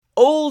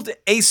Old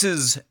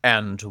aces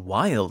and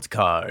wild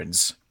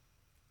cards.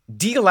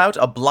 Deal out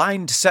a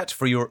blind set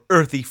for your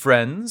earthy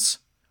friends.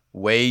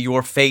 Weigh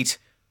your fate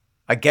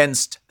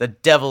against the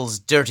devil's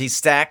dirty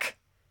stack.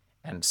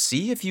 And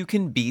see if you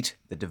can beat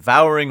the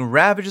devouring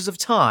ravages of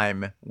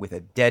time with a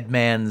dead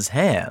man's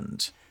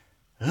hand.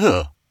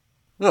 Ugh,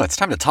 it's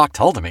time to talk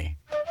Tull to me.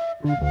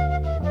 The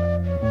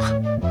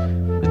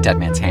dead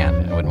man's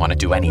hand. I wouldn't want to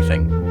do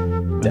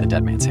anything with a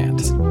dead man's hand.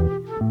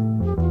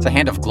 It's a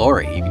hand of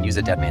glory. You can use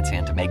a dead man's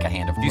hand to make a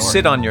hand of glory. If you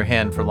sit on your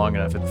hand for long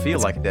enough, it'll feel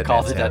like a dead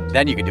man's hand.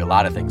 Then you can do a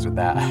lot of things with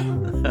that.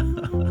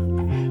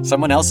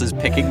 Someone else is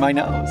picking my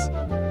nose.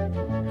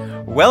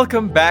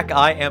 Welcome back.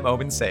 I am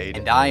Owen Sade.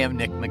 And I am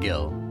Nick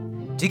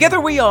McGill.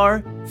 Together we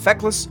are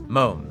Feckless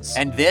Moans.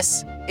 And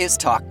this is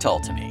Talk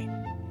Tull to Me.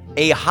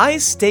 A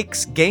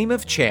high-stakes game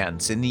of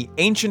chance in the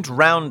ancient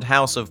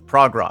roundhouse of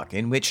prog rock,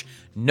 in which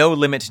No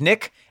Limit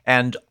Nick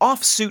and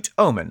Offsuit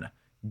Omen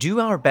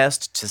do our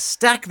best to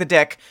stack the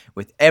deck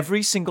with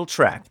every single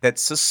track that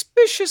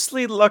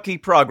suspiciously lucky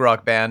prog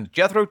rock band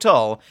Jethro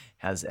Tull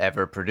has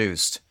ever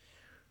produced.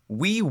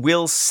 We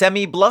will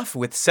semi-bluff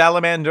with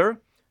Salamander,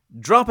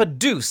 drop a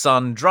deuce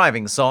on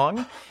Driving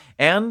Song,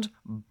 and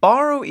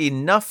borrow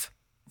enough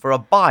for a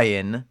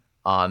buy-in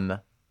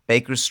on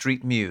Baker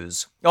Street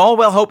Muse, all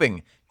while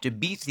hoping to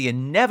beat the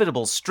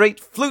inevitable straight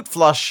flute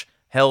flush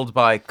held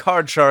by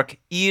card shark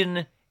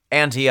Ian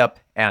Ante-Up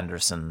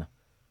Anderson.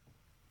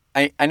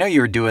 I know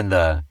you were doing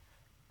the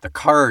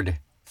card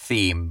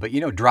theme, but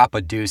drop a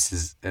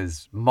deuce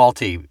has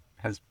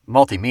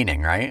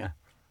multi-meaning, right?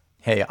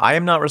 Hey, I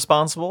am not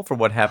responsible for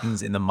what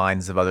happens in the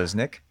minds of others,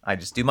 Nick. I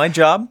just do my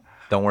job.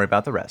 Don't worry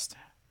about the rest.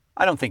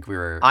 I don't think we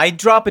were... I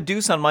drop a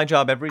deuce on my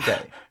job every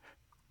day.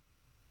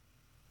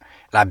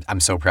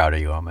 I'm so proud of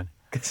you, Omen.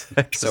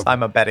 Because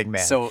I'm a betting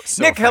man. So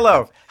Nick,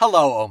 hello.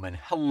 Hello, Omen.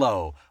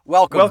 Hello.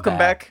 Welcome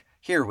back.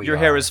 Here we are. Your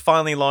hair is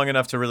finally long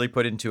enough to really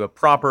put into a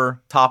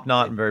proper top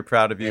knot. I'm very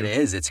proud of you. It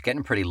is. It's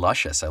getting pretty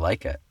luscious. I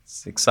like it.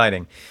 It's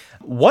exciting.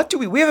 What do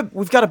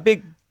we've got a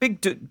big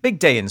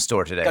day in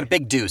store today. Got a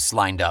big deuce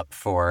lined up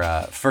for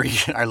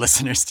our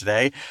listeners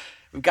today.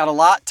 We've got a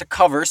lot to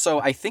cover, so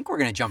I think we're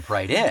going to jump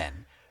right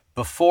in.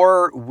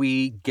 Before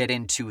we get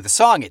into the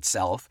song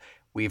itself,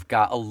 we've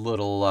got a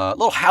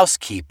little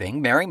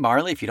housekeeping. Mary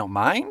Marley, if you don't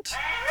mind.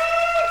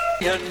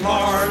 In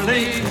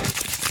Marley.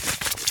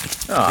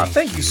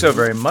 Thank you so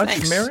very much,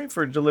 Thanks. Mary,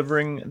 for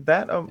delivering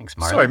that. Oh, Thanks,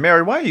 Marley. Sorry,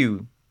 Mary, why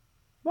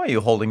are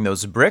you holding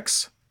those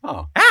bricks?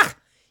 Oh.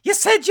 You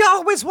said you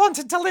always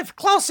wanted to live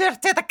closer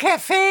to the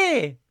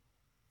cafe.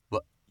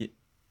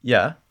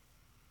 Yeah.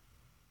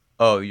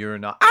 Oh, you're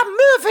not. I'm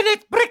moving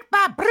it brick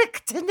by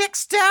brick to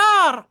next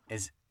door.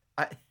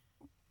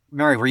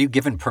 Mary, were you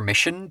given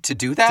permission to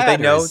do that? Do they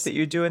know that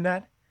you're doing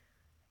that?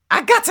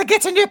 I got to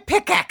get a new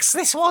pickaxe.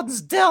 This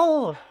one's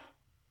dull.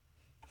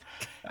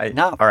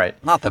 All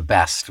right. Not the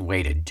best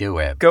way to do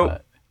it. Go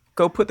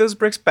put those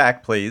bricks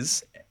back,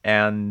 please.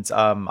 And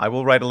I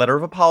will write a letter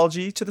of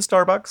apology to the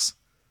Starbucks.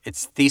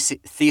 It's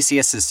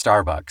Theseus's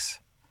Starbucks.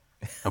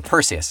 No,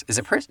 Perseus. Is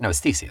it Perseus? No,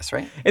 it's Theseus,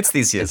 right? It's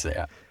Theseus.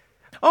 Yeah.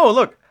 Oh,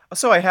 look.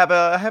 So I have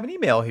an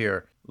email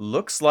here.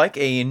 Looks like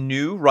a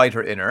new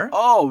writer-inner.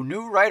 Oh,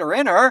 new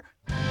writer-inner.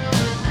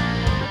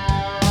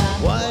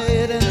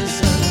 White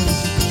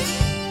innocence.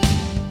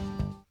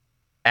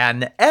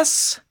 An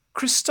S.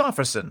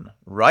 Christopherson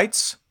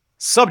writes,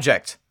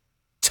 subject,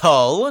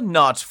 Tull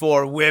not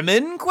for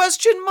women, ?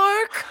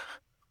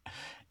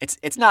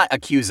 It's not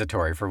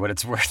accusatory for what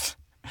it's worth.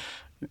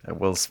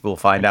 We'll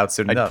find out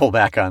soon I'd enough. pull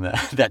back on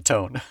that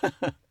tone.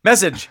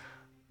 Message.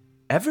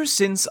 Ever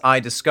since I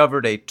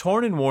discovered a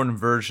torn and worn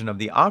version of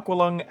the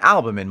Aqualung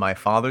album in my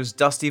father's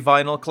dusty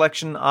vinyl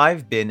collection,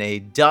 I've been a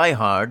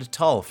die-hard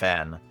Tull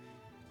fan.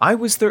 I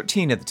was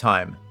 13 at the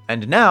time,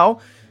 and now,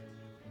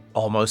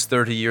 almost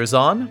 30 years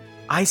on,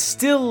 I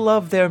still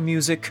love their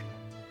music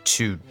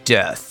to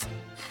death.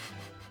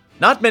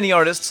 Not many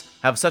artists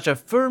have such a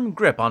firm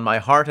grip on my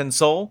heart and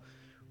soul,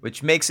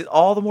 which makes it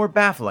all the more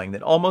baffling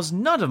that almost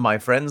none of my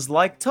friends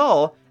like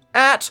Tull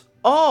at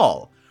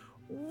all.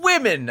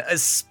 Women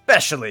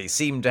especially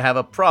seem to have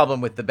a problem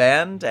with the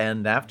band,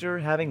 and after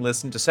having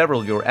listened to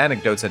several of your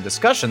anecdotes and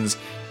discussions,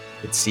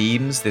 it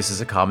seems this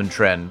is a common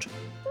trend.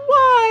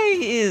 Why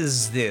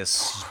is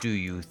this, do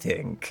you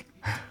think?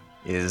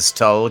 Is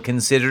Tull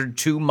considered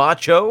too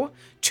macho?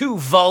 Too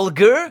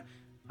vulgar?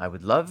 I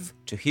would love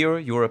to hear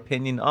your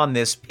opinion on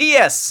this.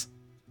 P.S.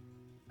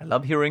 I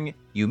love hearing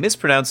you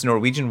mispronounce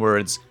Norwegian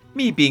words,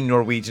 me being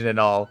Norwegian and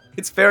all.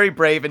 It's very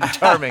brave and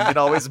charming. It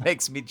always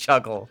makes me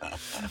chuckle.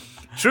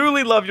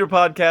 Truly love your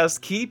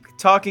podcast. Keep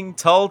talking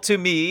Tull to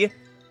me.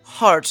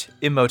 Heart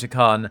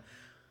emoticon.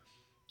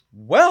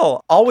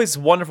 Well, always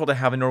wonderful to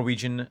have a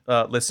Norwegian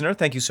listener.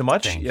 Thank you so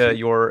much. Thank you.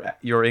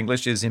 Your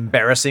English is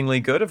embarrassingly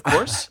good, of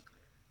course.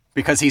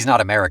 Because he's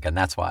not American,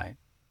 that's why.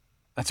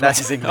 That's why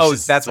his English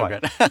is that's so why.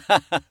 good.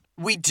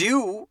 We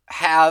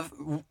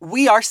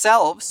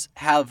ourselves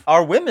have...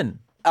 Our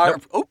women.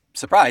 Oh,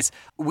 surprise.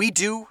 We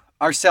do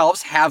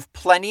ourselves have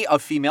plenty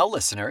of female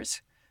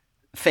listeners,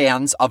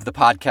 fans of the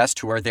podcast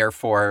who are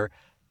therefore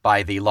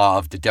by the law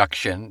of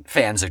deduction,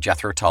 fans of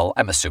Jethro Tull,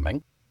 I'm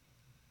assuming.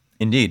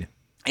 Indeed.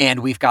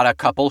 And we've got a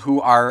couple who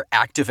are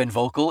active and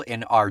vocal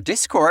in our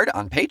Discord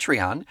on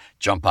Patreon.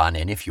 Jump on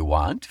in if you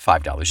want,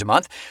 $5 a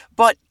month.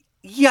 But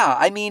yeah,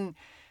 I mean,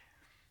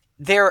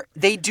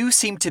 they do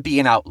seem to be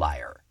an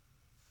outlier.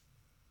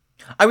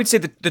 I would say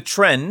that the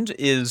trend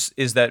is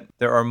that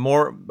there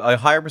are a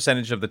higher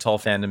percentage of the Tull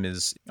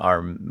fandom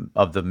are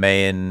of the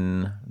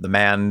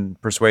man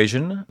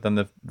persuasion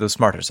than the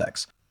smarter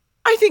sex.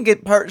 I think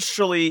it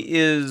partially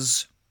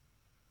is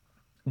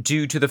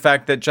due to the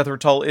fact that Jethro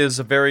Tull is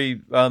a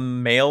very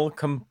male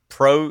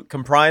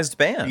comprised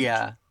band.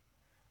 Yeah,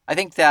 I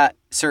think that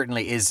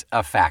certainly is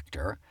a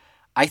factor.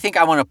 I think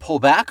I want to pull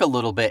back a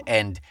little bit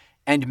and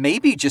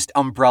maybe just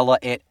umbrella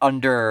it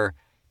under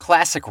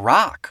classic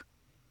rock.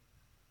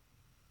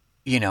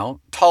 You know,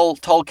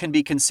 Tull can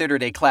be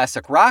considered a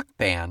classic rock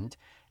band,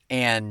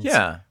 and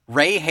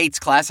Ray hates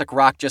classic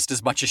rock just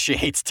as much as she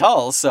hates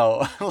Tull.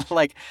 So,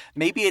 like,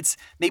 maybe it's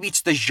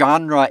the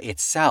genre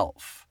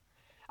itself.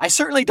 I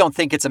certainly don't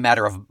think it's a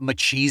matter of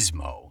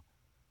machismo.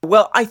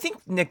 Well, I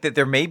think, Nick, that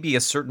there may be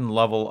a certain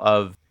level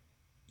of,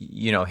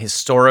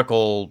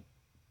 historical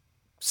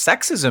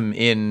sexism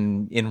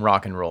in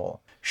rock and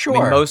roll. Sure.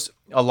 I mean,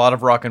 a lot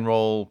of rock and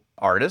roll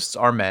artists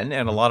are men,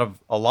 and a lot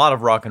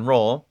of rock and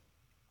roll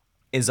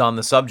is on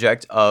the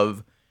subject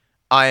of,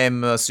 I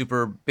am a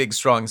super big,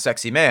 strong,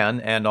 sexy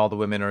man, and all the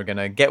women are going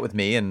to get with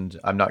me, and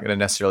I'm not going to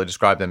necessarily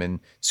describe them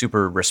in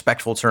super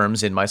respectful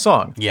terms in my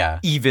song. Yeah.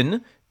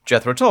 Even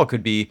Jethro Tull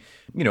could be,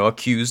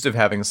 accused of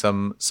having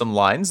some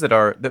lines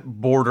that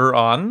border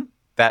on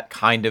that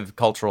kind of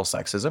cultural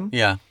sexism.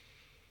 Yeah.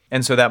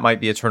 And so that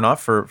might be a turnoff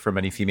for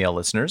many female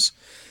listeners.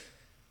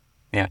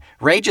 Yeah.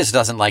 Ray just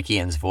doesn't like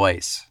Ian's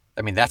voice.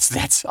 I mean,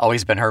 that's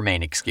always been her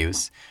main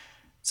excuse.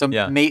 So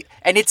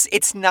and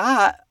it's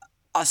not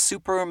a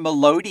super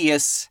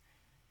melodious.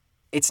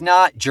 It's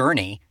not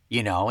Journey,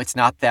 It's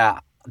not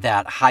that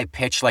high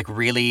pitch, like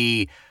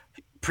really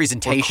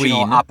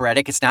presentational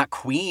operatic. It's not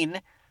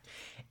Queen.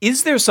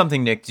 Is there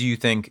something, Nick? Do you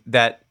think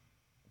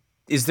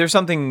is there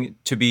something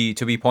to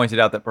be pointed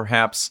out that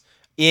perhaps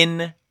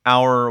in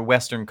our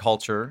Western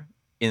culture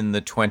in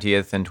the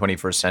 20th and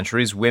 21st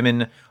centuries,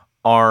 women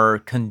are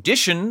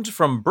conditioned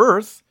from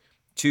birth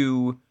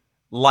to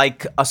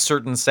like a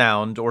certain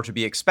sound or to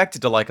be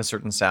expected to like a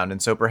certain sound. And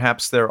so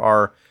perhaps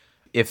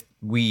if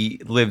we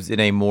lived in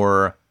a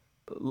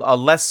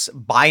less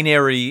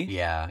binary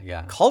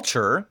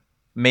culture,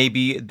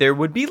 maybe there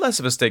would be less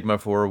of a stigma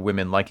for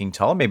women liking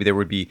Tull. Maybe there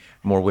would be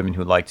more women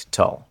who liked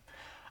Tull.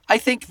 I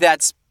think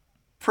that's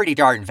pretty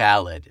darn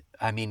valid.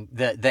 I mean,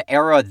 the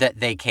era that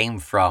they came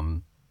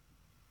from,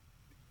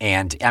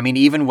 and I mean,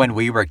 even when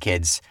we were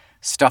kids,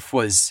 stuff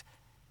was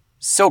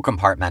so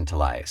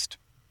compartmentalized.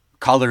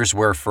 Colors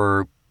were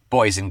for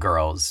boys and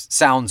girls.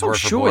 Sounds were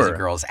for boys and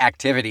girls.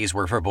 Activities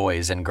were for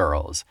boys and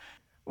girls.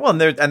 Well,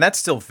 and that's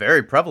still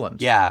very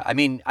prevalent. Yeah, I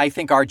mean, I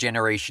think our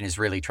generation is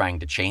really trying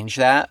to change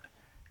that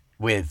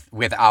with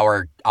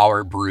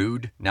our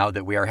brood. Now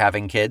that we are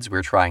having kids,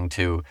 we're trying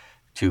to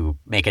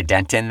make a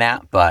dent in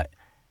that. But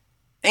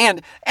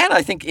and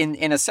I think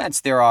in a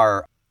sense there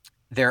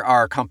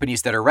are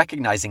companies that are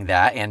recognizing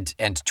that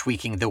and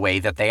tweaking the way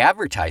that they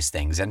advertise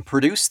things and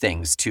produce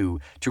things to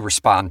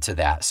respond to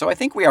that. So I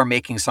think we are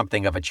making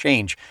something of a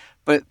change.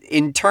 But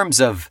in terms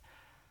of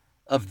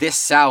this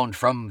sound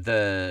from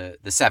the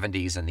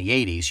 70s and the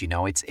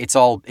 80s, it's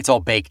all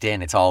baked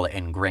in, it's all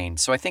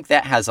ingrained. So I think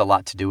that has a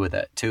lot to do with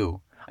it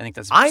too. I think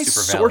that's super valid. I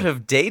sort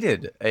of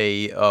dated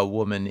a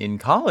woman in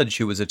college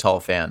who was a Tull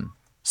fan.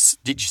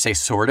 Did you say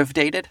sort of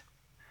dated?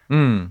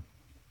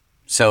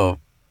 So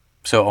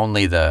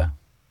only the...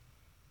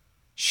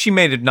 She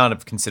may not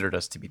have considered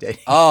us to be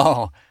dating.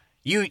 Oh,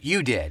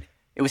 you did.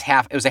 It was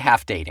a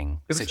half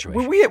dating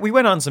situation. We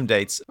went on some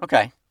dates.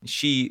 Okay.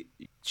 She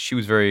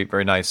was very,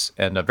 very nice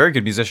and a very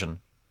good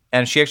musician.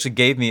 And she actually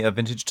gave me a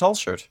vintage Tull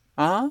shirt.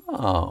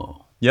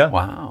 Oh. Yeah.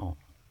 Wow.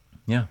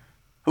 Yeah.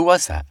 Who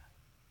was that?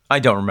 I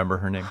don't remember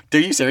her name.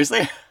 Do you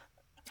seriously?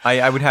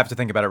 I would have to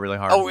think about it really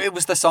hard. Oh, it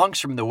was the Songs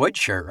from the Wood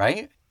shirt,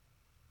 right?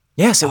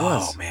 Yes, it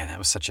was. Oh man, that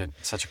was such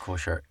a cool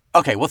shirt.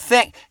 Okay, well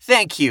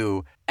thank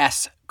you,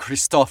 S.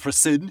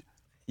 Christofferson.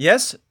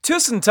 Yes,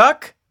 tusen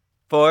takk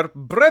for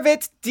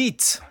brevet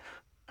dit.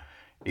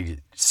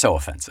 So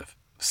offensive.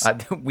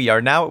 We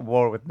are now at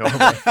war with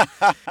Norway.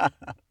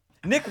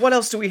 Nick, what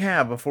else do we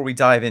have before we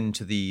dive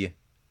into the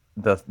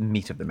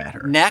meat of the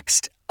matter?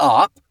 Next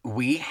up,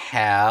 we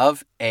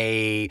have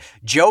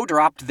Joe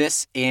dropped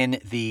this in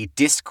the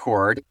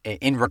Discord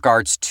in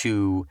regards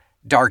to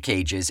Dark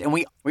Ages. And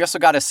we also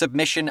got a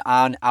submission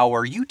on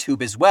our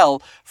YouTube as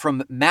well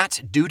from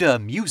Matt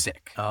Duda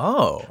Music.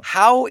 Oh.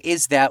 How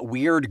is that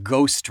weird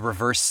ghost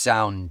reverse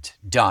sound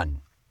done?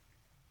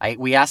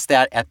 We asked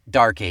that at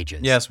Dark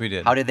Ages. Yes, we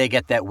did. How did they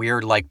get that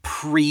weird, like,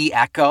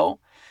 pre-echo?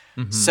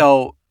 Mm-hmm.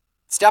 So,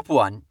 step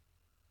one,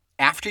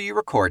 after you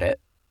record it,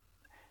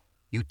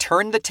 you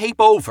turn the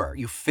tape over.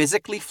 You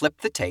physically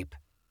flip the tape.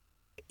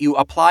 You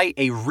apply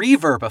a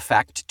reverb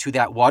effect to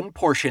that one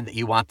portion that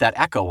you want that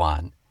echo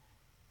on.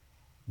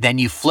 Then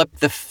you flip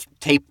the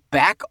tape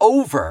back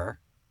over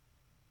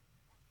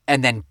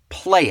and then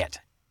play it.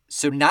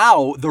 So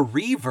now the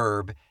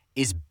reverb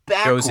is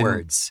Goes in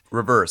backwards.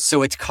 reverse.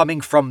 So it's coming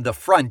from the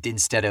front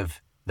instead of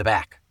the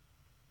back.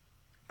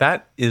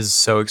 That is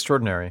so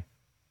extraordinary.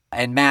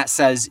 And Matt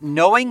says,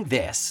 knowing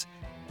this,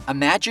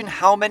 imagine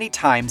how many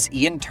times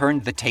Ian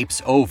turned the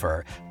tapes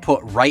over,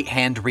 put right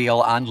hand reel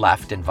on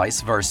left and vice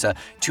versa,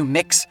 to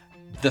mix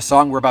the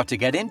song we're about to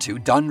get into,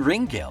 Dun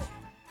Ringill.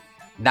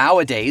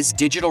 Nowadays,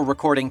 digital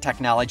recording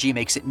technology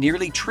makes it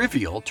nearly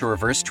trivial to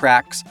reverse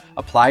tracks,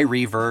 apply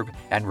reverb,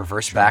 and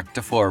reverse back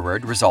to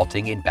forward,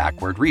 resulting in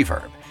backward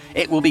reverb.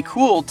 It will be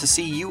cool to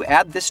see you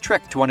add this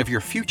trick to one of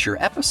your future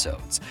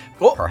episodes,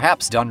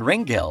 perhaps Dun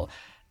Ringill.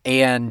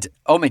 And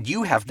Omen,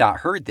 you have not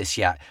heard this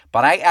yet,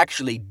 but I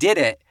actually did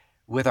it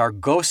with our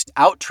ghost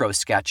outro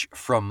sketch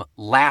from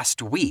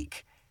last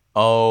week.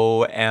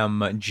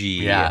 OMG.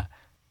 Yeah.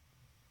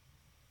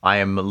 I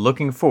am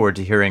looking forward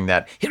to hearing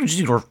that. I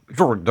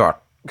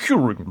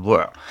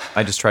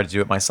just tried to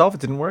do it myself.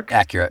 It didn't work.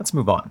 Accurate. Let's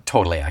move on.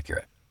 Totally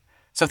accurate.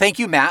 So thank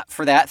you, Matt,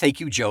 for that. Thank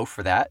you, Joe,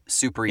 for that.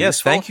 Super Yes,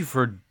 useful. thank you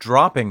for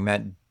dropping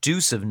that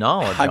deuce of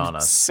knowledge on I'm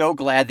us. so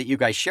glad that you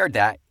guys shared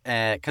that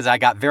because I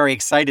got very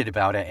excited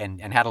about it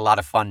and had a lot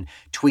of fun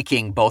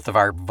tweaking both of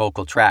our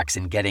vocal tracks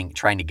and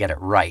trying to get it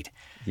right.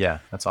 Yeah,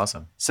 that's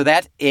awesome. So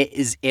that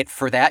is it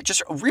for that.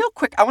 Just real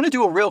quick, I want to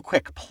do a real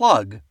quick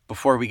plug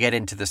before we get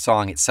into the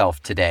song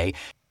itself today.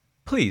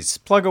 Please,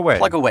 plug away.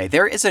 Plug away.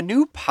 There is a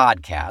new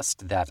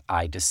podcast that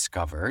I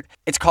discovered.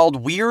 It's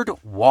called Weird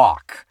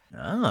Walk.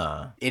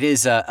 Ah. It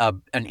is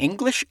an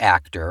English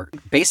actor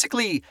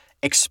basically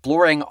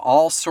exploring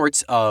all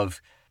sorts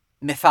of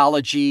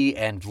mythology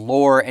and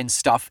lore and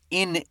stuff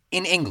in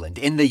England,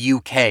 in the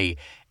UK.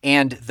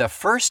 And the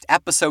first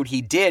episode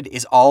he did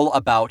is all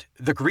about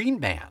the Green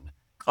Man.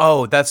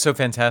 Oh, that's so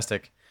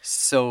fantastic.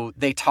 So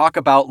they talk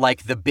about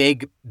like the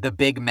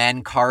big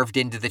men carved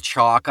into the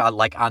chalk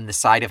on the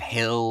side of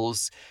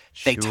hills.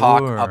 They talk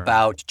Sure.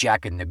 about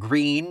Jack and the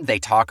Green. They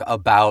talk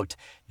about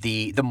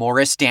the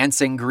Morris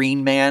dancing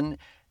Green Man.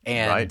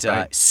 And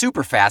Right.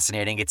 super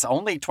fascinating. It's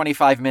only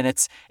 25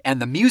 minutes,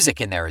 and the music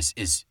in there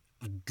is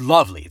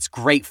lovely. It's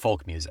great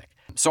folk music.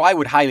 So I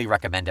would highly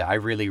recommend it. I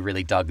really,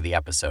 really dug the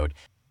episode.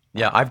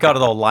 Yeah, I've got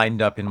it all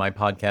lined up in my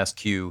podcast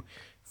queue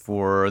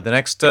for the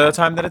next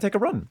time that I take a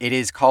run. It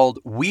is called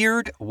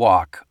Weird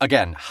Walk.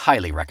 Again,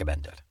 highly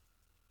recommended.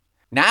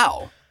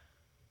 Now,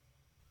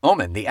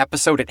 Omen, the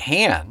episode at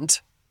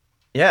hand,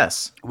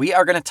 Yes. we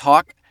are going to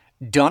talk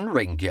Dun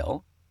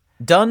Ringill.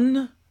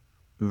 Dun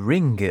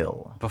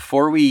Ringill.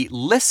 Before we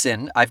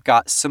listen, I've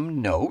got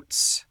some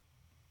notes.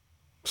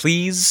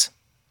 Please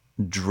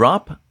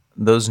drop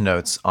those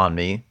notes on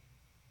me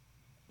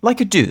like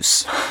a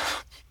deuce.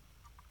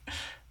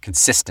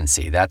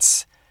 Consistency.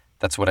 That's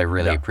what I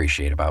really Yeah.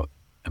 appreciate about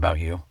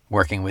you,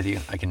 working with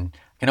you. I can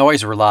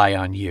always rely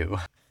on you.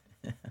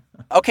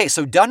 Okay,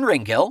 so Dun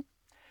Ringill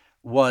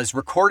was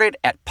recorded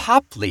at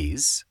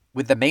Popley's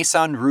with the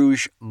Maison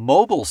Rouge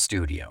Mobile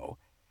Studio.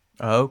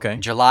 Oh, okay.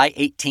 July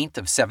 18th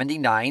of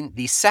 79.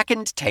 The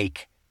second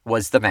take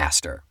was the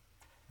master.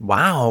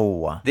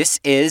 Wow. This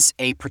is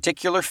a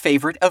particular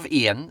favorite of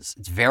Ian's.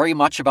 It's very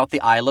much about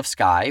the Isle of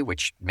Skye,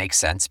 which makes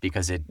sense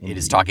because it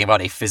is talking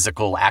about a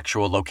physical,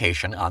 actual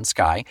location on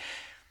Skye.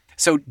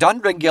 So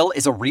Dun Ringill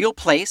is a real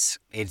place.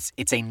 It's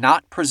a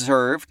not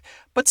preserved,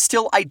 but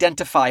still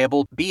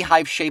identifiable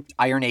beehive-shaped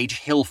Iron Age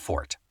hill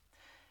fort.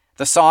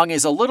 The song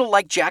is a little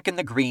like Jack and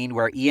the Green,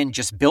 where Ian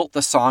just built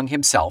the song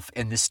himself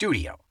in the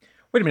studio.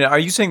 Wait a minute. Are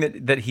you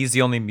saying that he's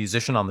the only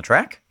musician on the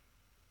track?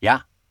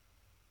 Yeah.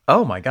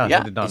 Oh my gosh, I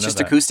Yeah, did not it's know just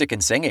that. acoustic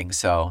and singing,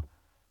 so...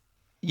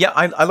 Yeah,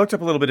 I looked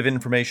up a little bit of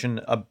information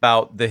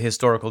about the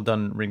historical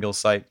Dun Ringill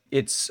site.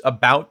 It's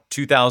about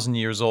 2,000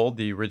 years old,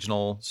 the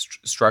original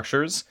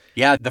structures.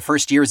 Yeah, the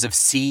first years of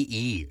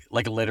CE,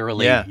 like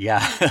literally,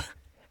 yeah.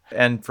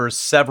 And for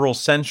several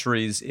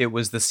centuries, it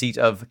was the seat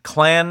of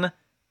Clan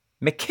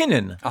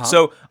McKinnon. Uh-huh.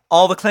 So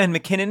all the Clan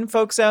McKinnon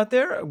folks out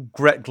there,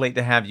 great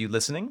to have you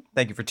listening.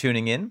 Thank you for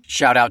tuning in.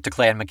 Shout out to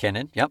Clan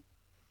McKinnon, yep.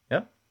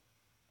 Yep.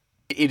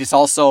 It is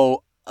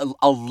also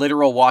a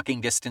literal walking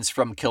distance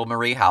from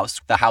Kilmarie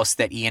House, the house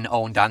that Ian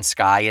owned on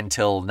Skye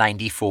until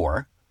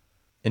 94.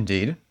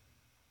 Indeed.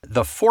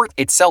 The fort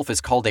itself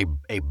is called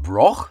a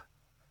broch,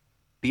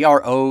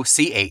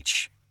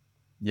 B-R-O-C-H.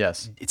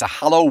 Yes. It's a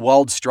hollow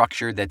walled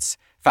structure that's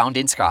found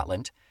in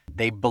Scotland.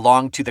 They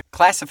belong to the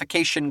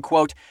classification,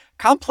 quote,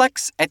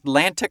 complex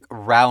Atlantic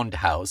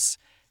roundhouse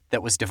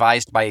that was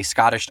devised by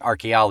Scottish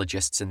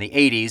archaeologists in the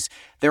 80s.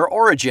 Their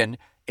origin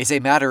is a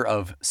matter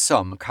of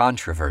some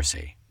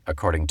controversy,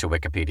 according to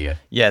Wikipedia.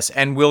 Yes,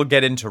 and we'll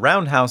get into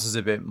roundhouses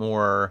a bit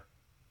more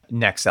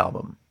next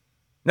album.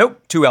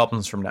 Nope, 2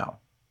 albums from now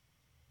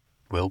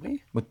Will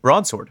we? with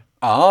Broadsword.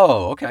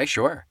 Oh, okay,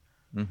 sure.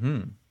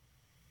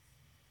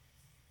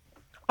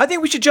 I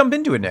think we should jump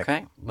into it, Nick.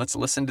 Okay, let's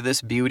listen to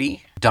this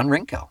beauty. Dun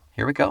Ringill.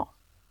 Here we go.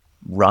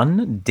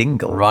 Run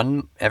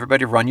Dingle.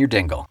 Everybody run your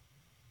dingle.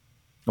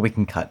 We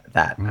can cut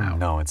that out.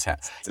 No, you just said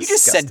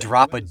disgusting.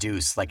 drop a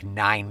deuce like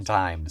 9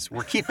 times.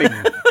 We're keeping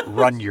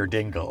run your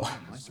dingle.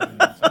 And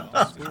the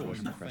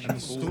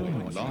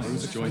Stormwatch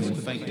grows a joining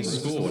faintly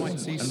scored, and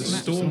the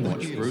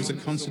Stormwatch grows a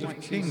concert of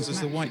kings as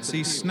the White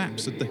Sea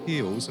snaps at the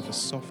heels of a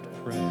soft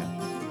prayer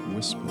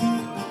whispered.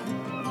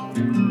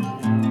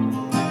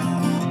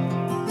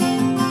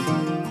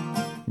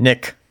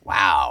 Nick,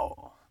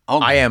 Wow. Oh,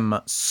 I am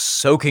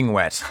soaking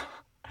wet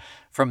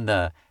from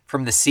the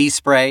sea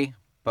spray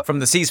from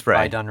the sea by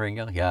spray.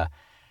 Dunringill. Yeah.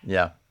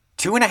 Yeah.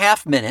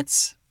 2.5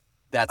 minutes.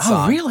 That Oh,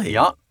 song. really?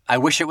 Yup. I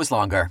wish it was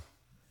longer.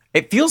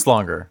 It feels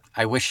longer.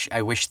 I wish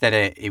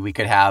that we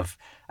could have.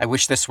 I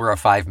wish this were a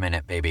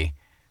 5-minute baby.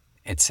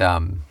 It's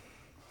you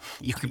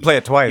You play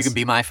it twice. You can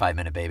be my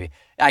 5-minute baby.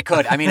 I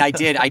could. I mean, I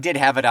did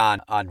have it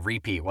on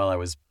repeat while I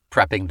was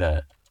prepping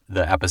the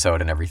episode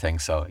and everything.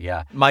 So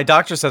yeah, My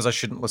doctor says I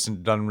shouldn't listen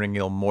to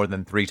Dunringill more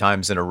than 3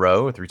 times in a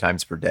row, or 3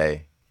 times per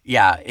day.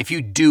 yeah. If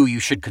you do,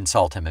 you should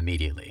consult him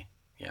immediately.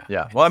 Yeah.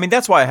 Yeah. Well, I mean,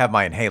 that's why I have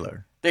my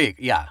inhaler. There you.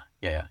 Yeah.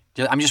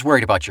 I'm just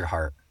worried about your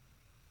heart.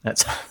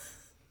 That's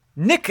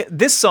Nick,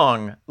 this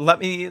song, let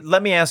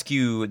me ask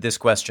you this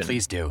question.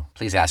 Please do.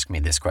 Please ask me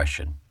this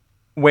question.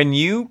 When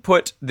you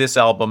put this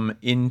album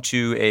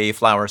into a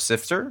flour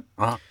sifter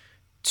Uh-huh.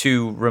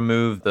 to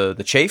remove the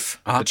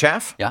chaff, the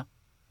chaff, Yeah.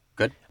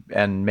 Good.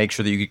 and make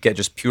sure that you get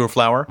just pure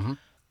flour, Mm-hmm.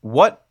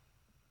 what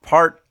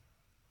part?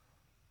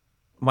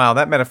 Wow,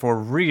 that metaphor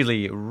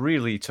really,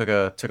 really took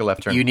a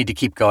left turn. You need to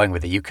keep going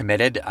with it. You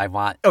committed.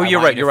 Oh, you're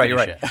right. You're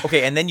right.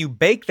 Okay, and then you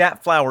bake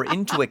that flour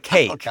into a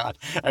cake. Oh God,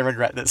 I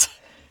regret this.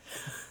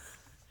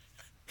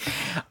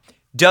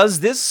 Does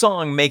this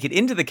song make it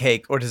into the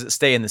cake, or does it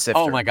stay in the sifter?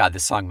 Oh my God,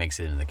 this song makes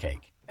it in the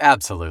cake.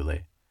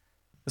 Absolutely.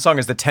 The song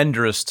is the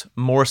tenderest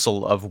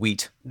morsel of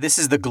wheat. This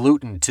is the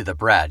gluten to the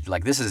bread.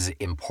 Like, this is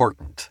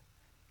important.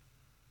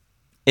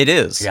 It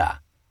is. Yeah.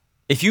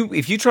 If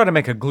you try to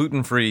make a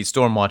gluten-free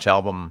Stormwatch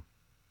album,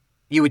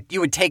 You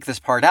would take this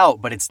part out,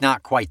 but it's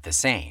not quite the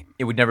same.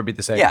 it would never be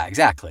the same. Yeah,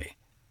 exactly.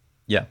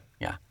 Yeah.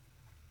 Yeah.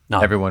 No.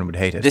 Everyone would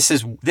hate it. This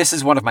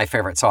is one of my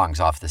favorite songs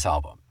off this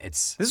album.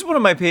 It's This is one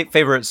of my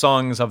favorite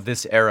songs of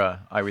this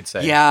era, I would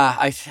say. yeah,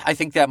 I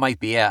think that might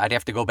be it. I'd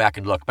have to go back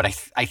and look, but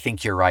I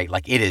think you're right.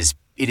 Like, it is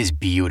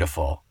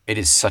beautiful. It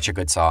is such a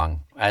good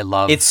song. I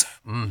love It's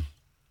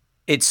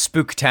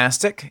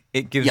spooktastic.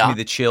 It gives Yeah. me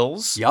the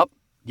chills. Yep.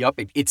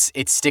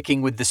 It's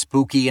sticking with the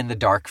spooky and the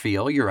dark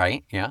feel. You're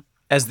right. Yeah.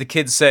 As the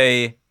kids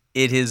say,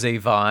 it is a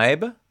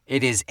vibe.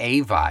 It is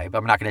a vibe.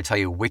 I'm not going to tell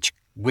you which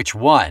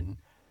one,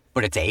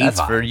 but it's a That's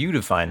vibe. for you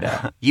to find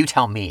out. You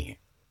tell me.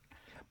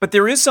 But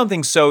there is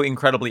something so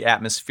incredibly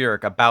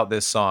atmospheric about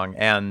this song,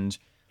 and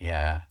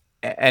Yeah.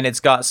 it's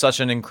got such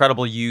an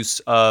incredible use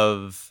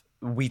of.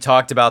 We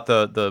talked about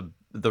the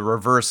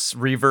reverse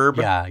reverb,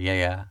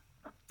 Yeah.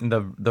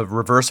 the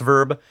reverse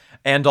verb,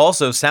 and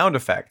also sound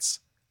effects.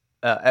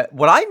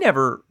 What I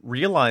never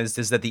realized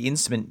is that the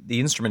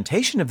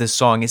instrumentation of this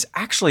song is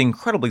actually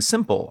incredibly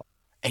simple.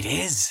 It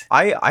is.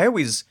 I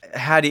always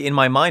had it in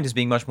my mind as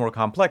being much more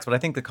complex, but I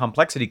think the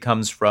complexity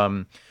comes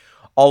from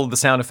all of the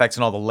sound effects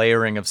and all the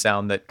layering of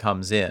sound that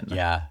comes in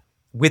Yeah.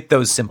 with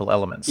those simple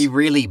elements. He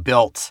really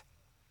built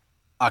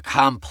a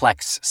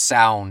complex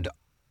sound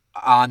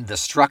on the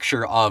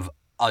structure of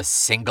a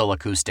single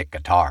acoustic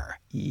guitar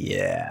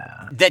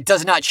Yeah. that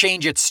does not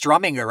change its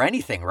strumming or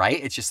anything, right?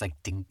 It's just like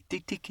ding,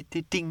 ding, ding,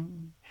 ding,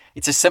 ding.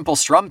 It's a simple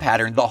strum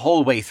pattern the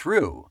whole way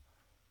through.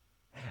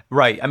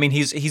 Right. I mean,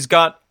 he's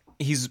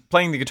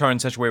playing the guitar in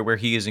such a way where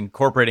he is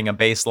incorporating a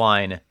bass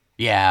line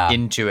Yeah.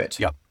 into it.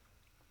 Yep.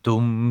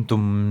 Dum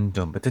dum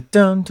dum ba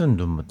dum dum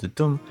dum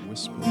dum.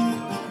 Whispered.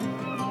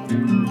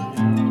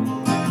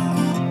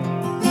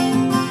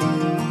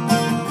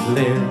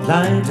 Clear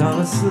light on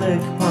a slick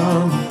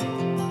palm.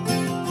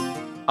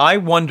 I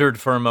wondered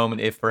for a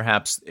moment if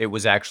perhaps it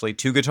was actually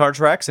 2 guitar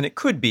tracks, and it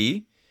could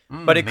be,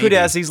 but it could maybe.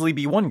 as easily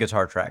be 1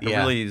 guitar track. It Yeah.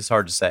 really is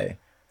hard to say.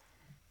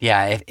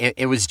 Yeah,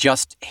 it was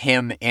just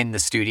him in the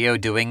studio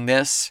doing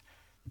this.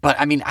 But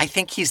I mean, I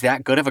think he's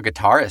that good of a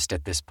guitarist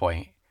at this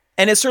point.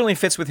 And it certainly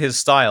fits with his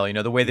style,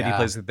 the way that he Yeah.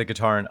 plays the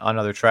guitar on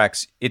other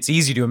tracks. It's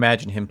easy to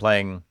imagine him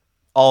playing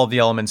all of the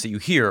elements that you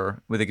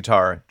hear with the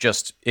guitar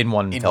just in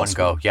one In fell one swoop.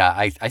 go. Yeah,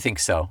 I think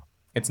so.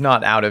 It's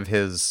not out of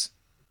his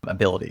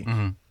ability.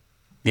 Mm-hmm.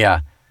 Yeah,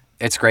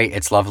 it's great.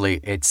 It's lovely.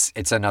 It's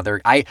another.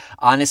 I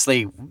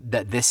honestly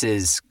that this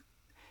is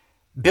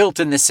built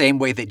in the same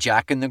way that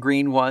Jack and the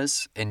Green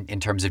was in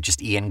terms of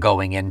just Ian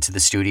going into the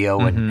studio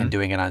and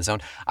doing it on his own.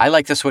 I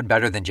like this one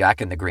better than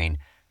Jack and the Green.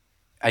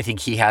 I think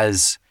he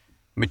has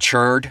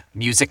matured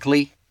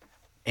musically,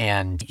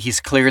 and he's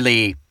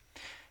clearly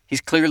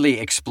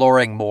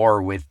exploring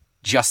more with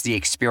just the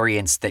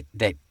experience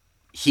that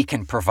he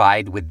can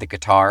provide with the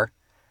guitar.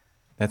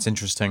 That's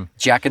interesting.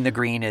 Jack and the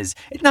Green is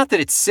not that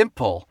it's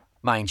simple,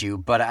 mind you,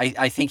 but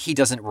I think he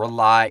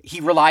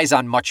relies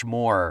on much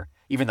more,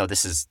 even though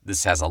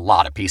this has a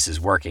lot of pieces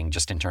working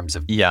just in terms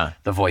of Yeah.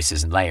 the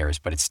voices and layers,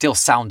 but it still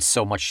sounds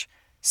so much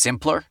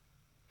simpler.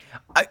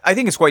 I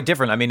think it's quite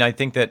different. I mean, I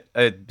think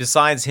that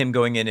besides him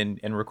going in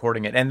and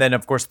recording it, and then,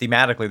 of course,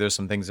 thematically, there's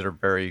some things that are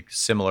very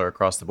similar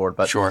across the board.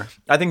 But Sure.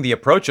 I think the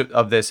approach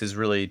of this is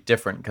really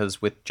different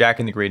because with Jack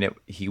in the Green,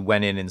 he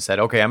went in and said,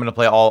 okay, I'm going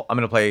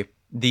to play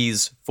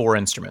these 4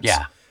 instruments.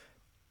 Yeah.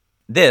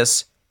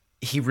 This,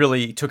 he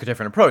really took a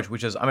different approach,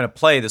 which is I'm going to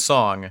play the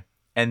song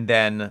and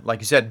then, like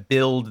you said,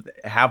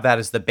 have that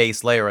as the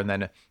base layer. And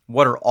then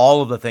what are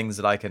all of the things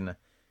that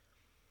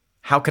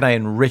how can I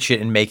enrich it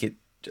and make it,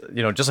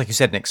 just like you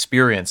said, an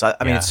experience. I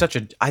mean, I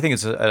think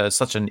it's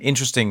such an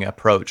interesting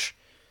approach.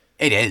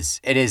 It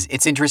is.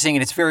 It's interesting,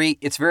 and it's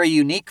very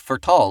unique for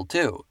Tull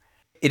too.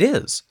 It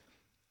is.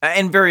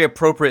 And very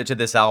appropriate to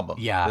this album.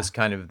 Yeah. This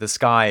kind of the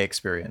Sky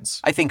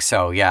experience. I think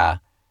so, yeah.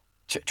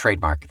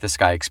 Trademark, the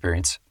Sky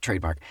experience,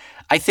 trademark.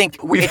 I think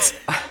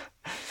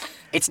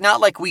it's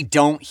not like we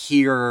don't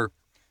hear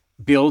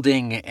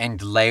building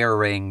and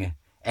layering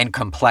and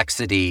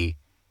complexity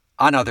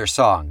on other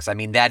songs. I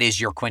mean, that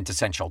is your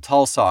quintessential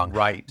Tull song.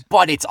 Right.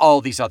 But it's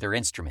all these other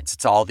instruments.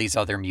 It's all these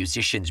other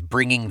musicians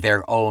bringing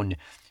their own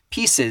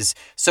pieces.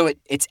 So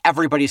it's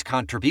everybody's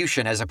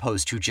contribution as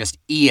opposed to just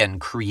Ian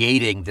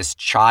creating this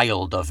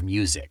child of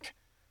music.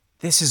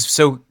 This is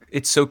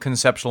it's so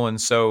conceptual and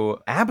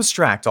so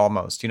abstract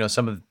almost,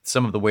 some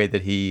of the way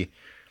that he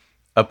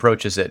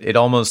approaches it. It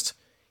almost,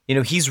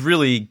 he's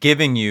really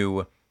giving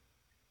you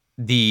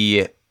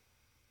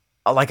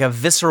like a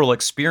visceral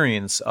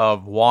experience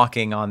of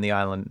walking on the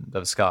island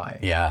of Skye.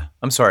 Yeah.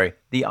 I'm sorry,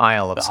 the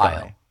Isle of Skye.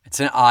 Isle. It's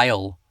an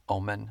Isle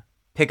omen.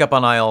 Pick up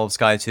on Isle of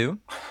Skye too?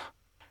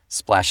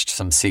 Splashed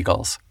some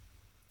seagulls.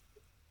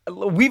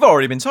 We've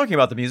already been talking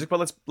about the music,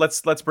 but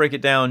let's break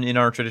it down in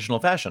our traditional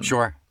fashion.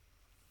 Sure.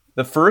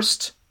 The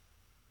first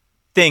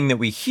thing that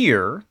we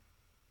hear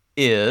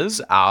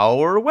is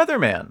our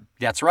weatherman.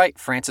 That's right.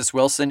 Francis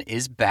Wilson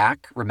is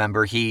back.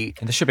 Remember, In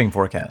the shipping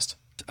forecast.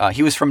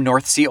 He was from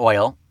North Sea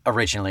Oil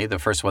originally. The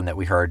first one that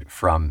we heard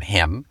from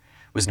him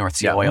was North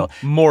Sea Oil.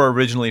 More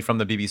originally from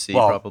the BBC,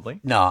 probably.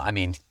 No, I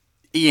mean,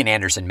 Ian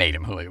Anderson made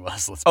him who he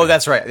was.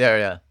 That's right.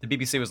 Yeah. The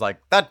BBC was like,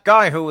 that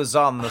guy who was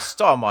on the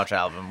Stormwatch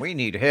album, we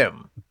need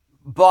him.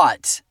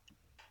 But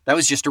that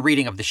was just a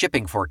reading of the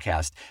shipping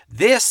forecast.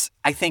 This,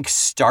 I think,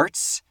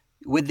 starts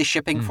with the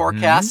shipping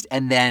forecast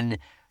and then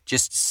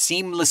just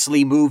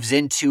seamlessly moves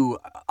into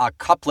a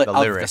couplet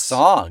of the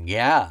song.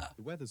 Yeah.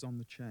 The weather's on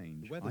the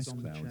change. Ice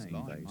clouds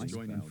live,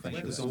 joining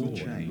faint discord.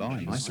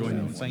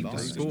 Joining faint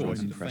discord.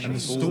 And the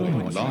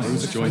Stormwatch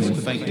brews joining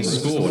faint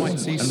discord. And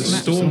the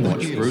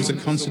Stormwatch brews a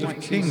concert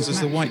of kings as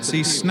the White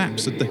Sea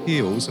snaps at the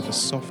heels of a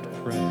soft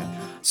prayer.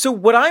 So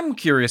what I'm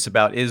curious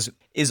about is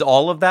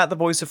all of that the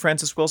voice of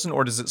Francis Wilson,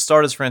 or does it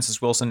start as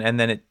Francis Wilson and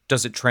then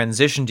does it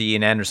transition to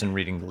Ian Anderson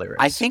reading the lyrics?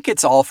 I think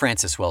it's all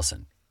Francis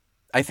Wilson.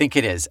 I think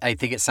it is. I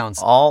think it sounds...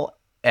 all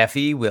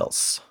Effie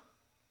Wills.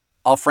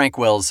 All Frank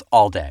Wills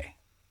all day.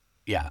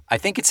 Yeah, I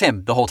think it's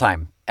him the whole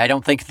time. I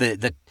don't think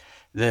the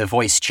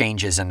voice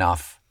changes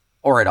enough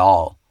or at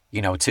all,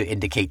 to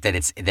indicate that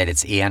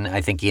it's Ian.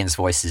 I think Ian's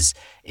voice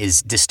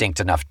is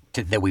distinct enough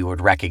that we would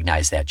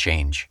recognize that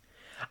change.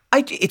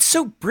 It's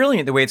so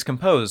brilliant the way it's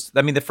composed.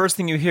 I mean, the first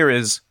thing you hear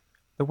is,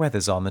 the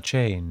weather's on the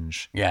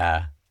change.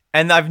 Yeah.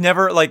 And I've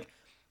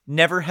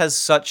never has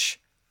such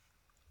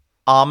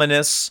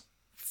ominous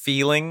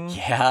feeling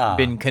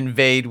been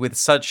conveyed with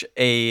such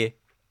a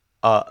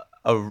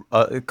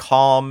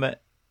calm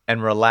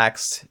and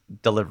relaxed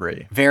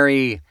delivery.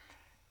 Very,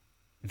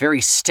 very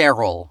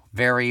sterile,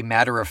 very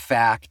matter of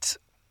fact.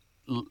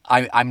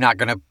 I'm not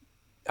gonna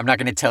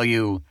tell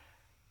you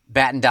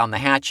batten down the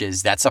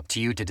hatches. That's up to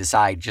you to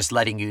decide. Just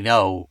letting you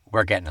know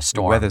we're getting a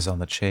storm. The weather's on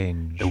the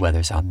change. The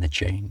weather's on the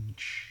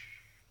change.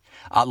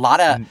 A lot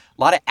of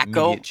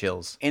echo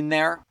chills in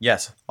there.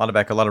 Yes, a lot of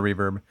echo, a lot of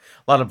reverb,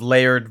 a lot of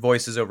layered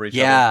voices over each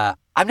other. Yeah,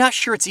 I'm not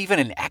sure it's even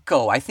an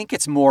echo. I think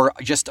it's more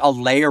just a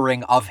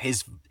layering of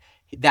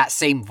that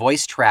same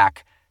voice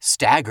track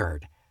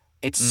staggered.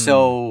 It's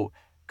so,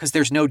 because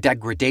there's no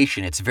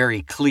degradation. It's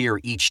very clear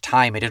each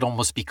time, and it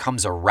almost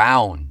becomes a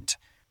round.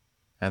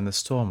 And the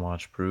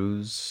Stormwatch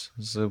brews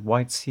as the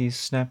White Sea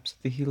snaps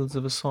at the heels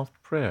of a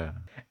soft prayer.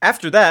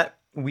 After that,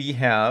 we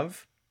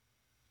have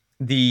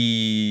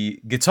the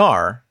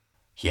guitar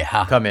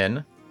come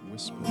in.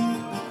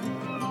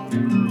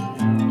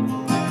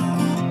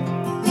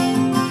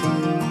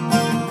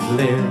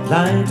 Clear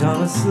light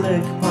on a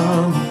slick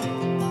pond.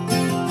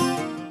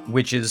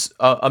 Which is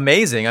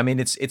amazing. I mean,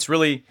 it's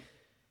really,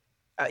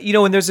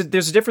 and there's a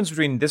difference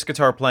between this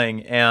guitar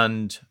playing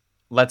and,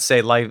 let's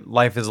say,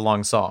 Life is a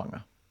Long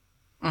Song.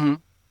 Mm-hmm.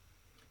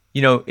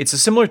 It's a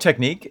similar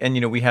technique,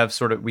 and we have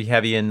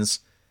Ian's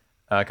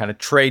kind of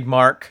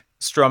trademark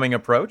strumming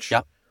approach.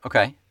 Yep.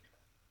 Okay.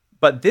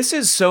 But this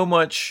is so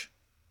much.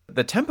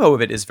 The tempo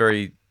of it is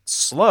very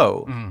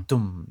slow.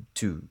 Dum,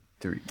 2,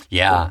 3.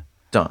 Yeah.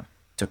 Dun.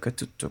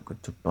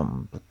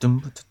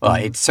 Well,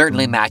 it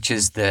certainly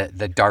matches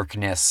the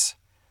darkness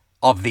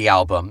of the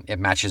album. It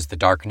matches the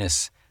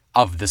darkness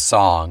of the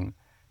song.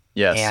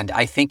 Yes. And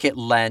I think it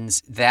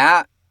lends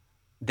that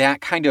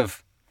kind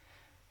of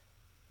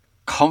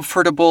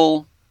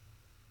comfortable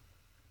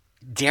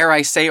dare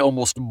I say,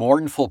 almost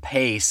mournful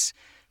pace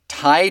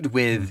tied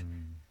with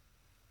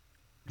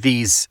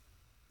these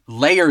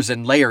layers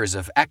and layers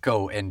of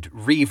echo and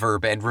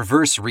reverb and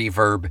reverse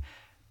reverb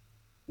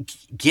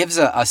gives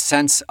a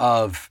sense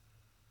of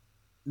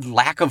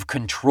lack of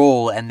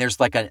control, and there's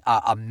like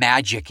a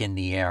magic in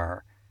the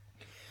air.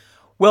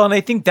 Well, and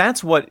I think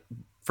that's what,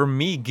 for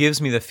me,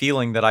 gives me the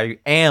feeling that I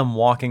am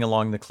walking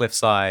along the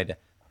cliffside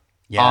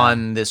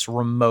on this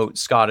remote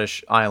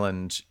Scottish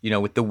island,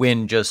 with the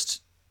wind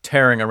just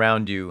tearing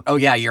around you. Oh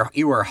yeah,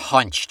 you are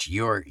hunched.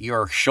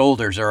 Your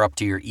shoulders are up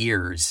to your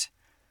ears.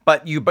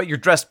 But you're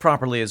dressed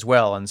properly as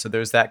well, and so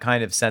there's that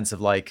kind of sense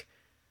of like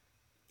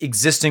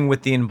existing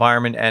with the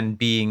environment and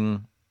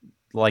being,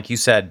 like you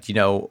said,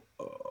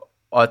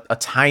 a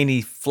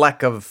tiny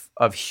fleck of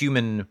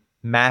human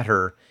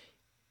matter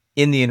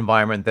in the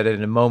environment that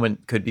in a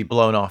moment could be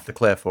blown off the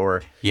cliff,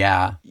 or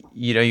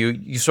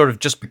you sort of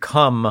just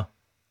become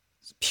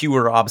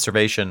pure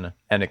observation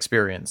and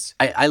experience.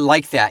 I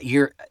like that.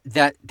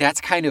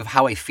 That's kind of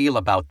how I feel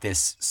about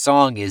this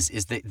song is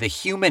the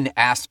human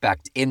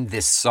aspect in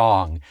this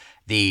song,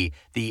 the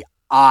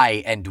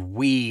I and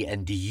we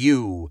and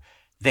you,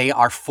 they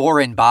are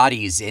foreign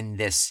bodies in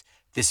this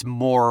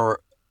more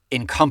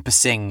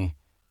encompassing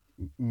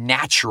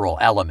natural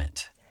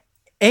element.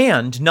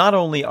 And not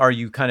only are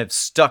you kind of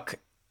stuck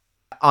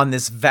on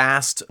this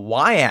vast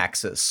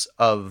y-axis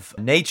of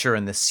nature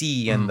and the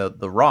sea and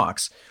the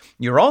rocks,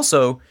 you're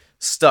also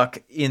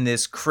stuck in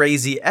this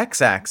crazy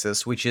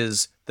x-axis, which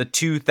is the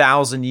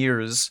 2,000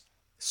 years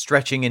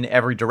stretching in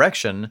every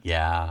direction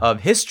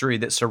of history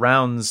that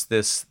surrounds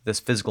this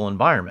physical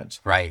environment.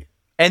 Right.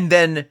 And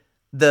then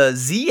the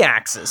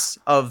z-axis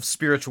of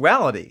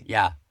spirituality.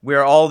 Yeah.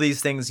 Where all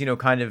these things,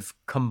 kind of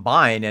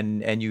combine,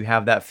 and you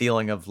have that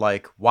feeling of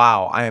like,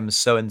 wow, I am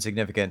so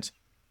insignificant.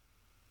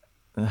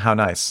 How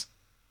nice.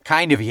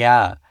 Kind of,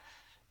 yeah.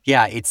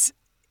 Yeah, it's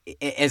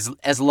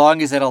as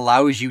long as it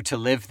allows you to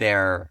live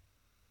there,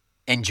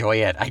 enjoy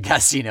it, I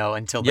guess,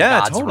 until the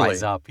gods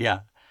rise up.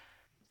 Yeah.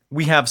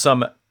 We have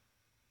some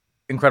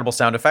incredible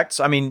sound effects.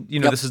 I mean,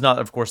 this is not,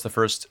 of course, the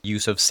first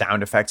use of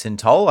sound effects in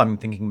Tull. I'm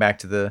thinking back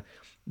to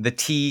the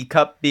tea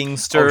cup being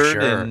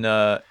stirred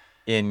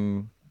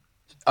in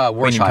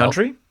War Child.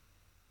 Country?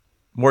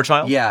 War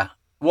Child? Yeah.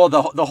 Well,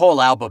 the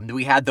whole album,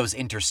 we had those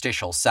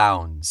interstitial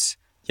sounds.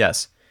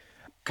 Yes.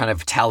 Kind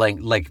of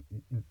telling, like,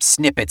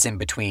 snippets in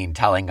between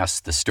telling us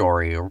the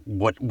story, or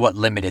what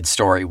limited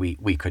story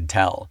we could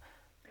tell.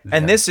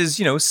 And this is,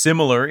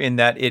 similar in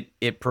that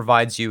it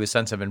provides you a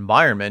sense of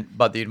environment,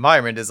 but the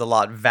environment is a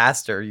lot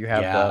vaster. You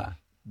have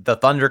the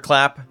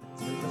thunderclap.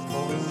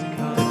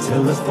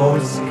 Until the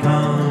force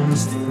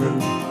comes through.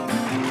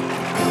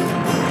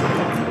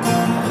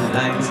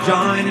 Lights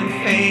join and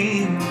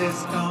fame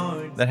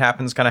discord. That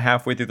happens kind of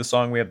halfway through the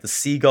song. We have the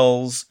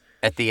seagulls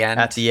at the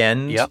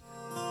end. Yep.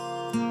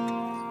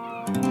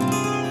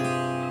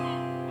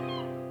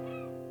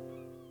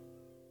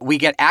 We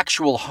get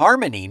actual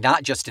harmony,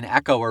 not just an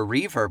echo or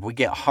reverb. We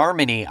get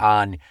harmony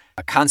on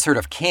A Concert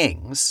of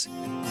Kings.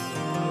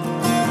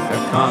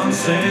 A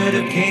concert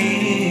of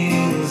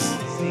kings.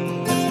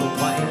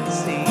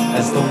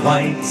 As the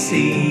white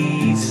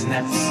sea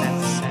snaps.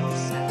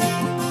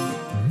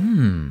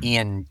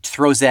 Ian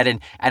throws that in,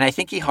 and I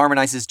think he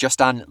harmonizes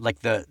just on like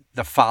the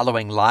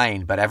following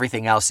line, but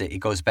everything else, it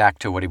goes back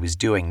to what he was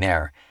doing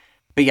there.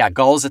 But yeah,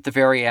 gulls at the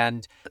very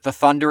end. The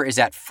thunder is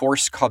at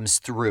Force Comes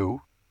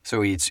Through,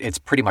 so it's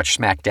pretty much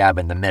smack dab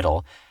in the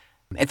middle.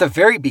 At the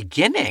very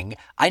beginning,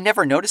 I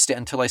never noticed it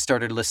until I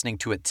started listening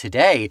to it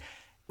today.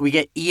 We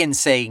get Ian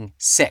saying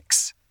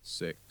 6.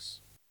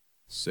 6.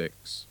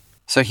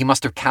 So he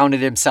must have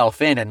counted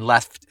himself in and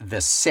left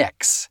the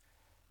 6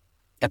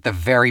 at the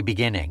very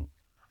beginning.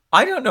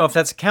 I don't know if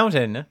that's a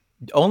count-in,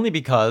 only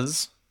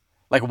because...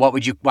 Like, why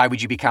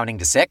would you be counting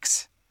to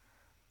 6?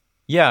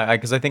 Yeah,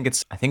 because I think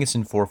it's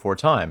in 4/4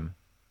 time.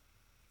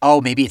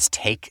 Oh, maybe it's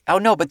take... Oh,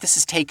 no, but this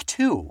is take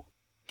 2.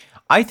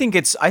 I think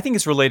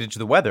it's related to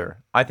the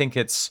weather. I think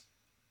this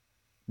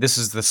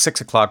is the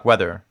 6 o'clock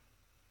weather.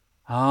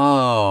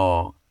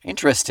 Oh,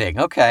 interesting.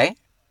 Okay.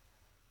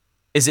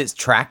 Is it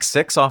track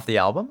 6 off the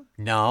album?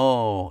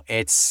 No,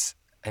 it's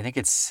 8.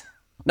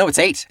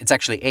 It's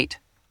actually 8.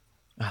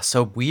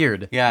 So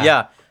weird. Yeah.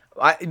 Yeah.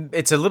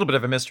 It's a little bit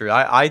of a mystery.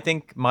 I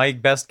think my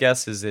best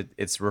guess is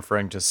it's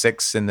referring to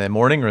 6 in the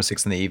morning or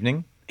 6 in the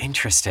evening.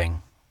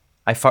 Interesting.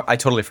 I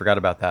totally forgot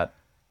about that.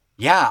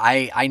 Yeah,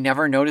 I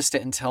never noticed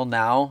it until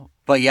now.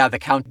 But yeah, the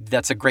count,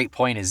 that's a great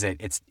point, is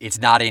it's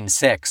not in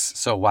 6,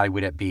 so why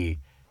would it be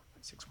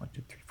 6, 1,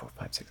 2, 3, 4,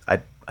 5, 6? I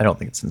don't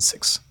think it's in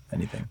 6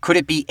 anything. Could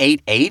it be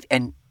 8/8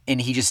 and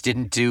he just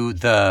didn't do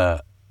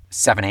the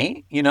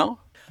 7/8,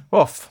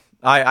 Oof.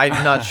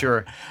 I'm not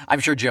sure.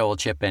 I'm sure Joe will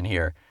chip in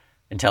here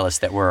and tell us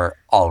that we're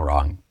all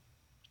wrong.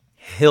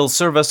 He'll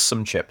serve us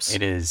some chips.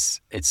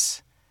 It's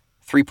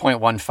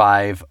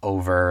 3.15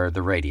 over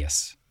the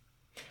radius.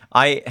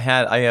 I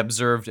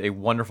observed a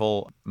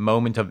wonderful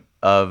moment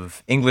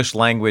of English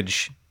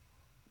language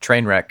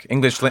train wreck,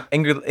 English language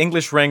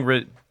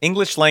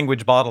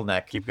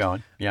bottleneck. Keep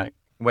going. Yeah.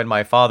 When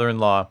my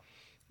father-in-law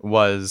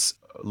was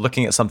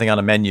looking at something on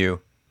a menu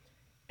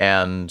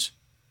and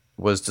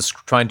was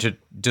trying to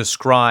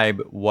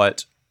describe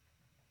what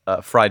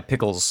fried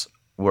pickles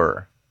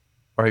were,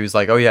 or he was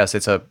like, "Oh yes,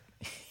 it's a."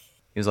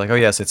 He was like, "Oh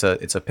yes, it's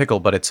a pickle,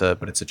 but it's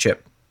a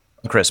chip,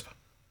 a crisp,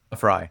 a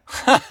fry."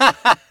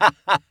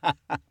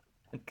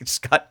 It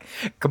just got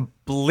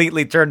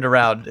completely turned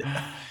around.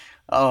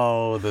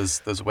 Oh,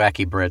 those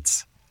wacky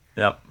Brits.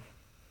 Yep.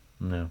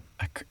 No.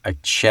 A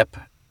chip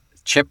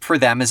for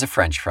them is a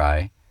French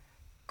fry.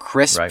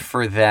 Crisp Right.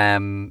 for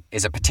them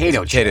is a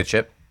potato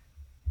chip.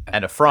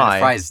 And a fry, And a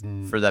fry's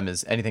for them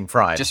is anything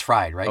fried. just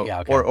fried, right? Oh, Yeah,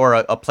 okay. Or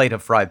a plate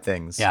of fried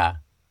things. Yeah.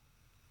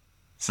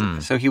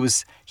 So he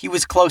was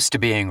close to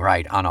being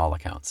right on all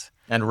accounts.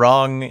 And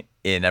wrong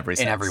in every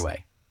sense. In every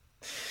way.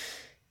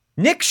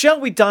 Nick, shall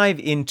we dive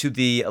into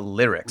the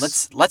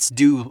lyrics? Let's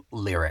do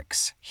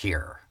lyrics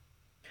here.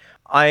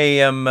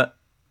 I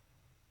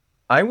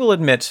will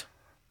admit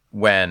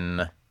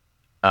when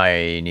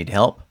I need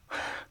help.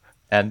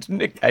 And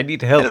Nick, I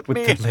need help with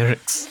the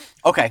lyrics.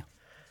 Okay.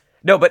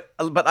 No, but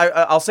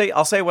I'll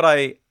say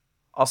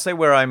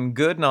where I'm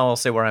good and I'll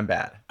say where I'm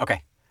bad.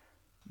 Okay.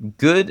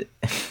 Good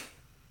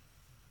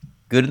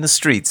in the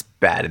streets,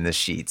 bad in the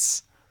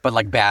sheets. But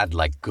like bad,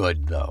 like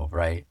good though,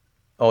 right?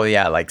 Oh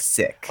yeah, like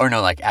sick. Or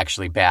no, like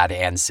actually bad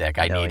and sick.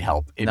 I need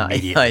help No,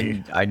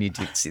 immediately. I need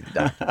to see the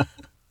doctor.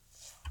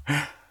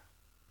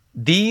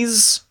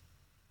 These,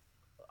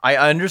 I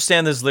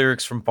understand these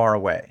lyrics from far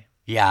away,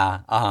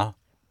 Yeah. Uh-huh.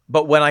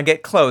 but when I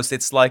get close,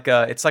 it's like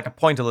a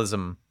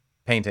pointillism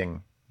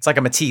painting. It's like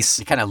a Matisse.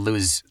 You kind of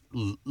lose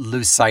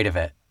sight of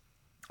it.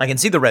 I can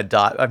see the red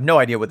dot. I have no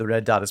idea what the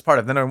red dot is part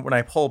of. Then when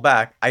I pull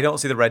back, I don't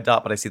see the red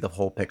dot, but I see the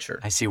whole picture.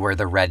 I see where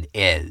the red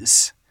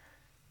is.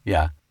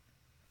 Yeah.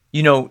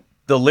 You know,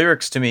 the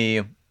lyrics to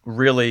me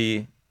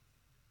really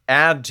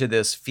add to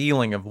this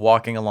feeling of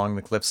walking along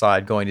the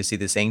cliffside, going to see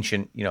this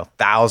ancient,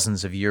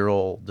 thousands of year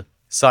old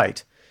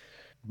site.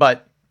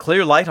 But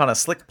clear light on a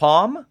slick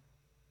palm?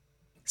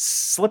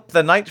 Slip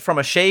the night from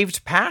a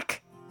shaved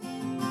pack?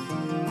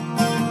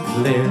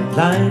 Clear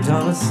light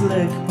on a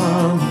slick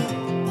palm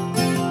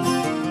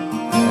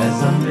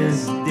as I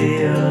missed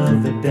the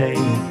other day.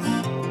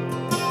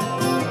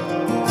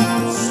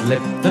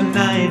 Slip the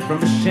night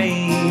from a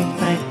shaved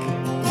pack,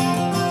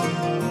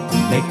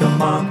 make a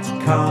marked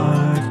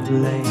card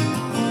play.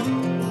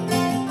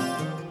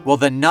 Well,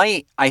 the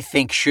night, I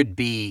think, should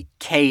be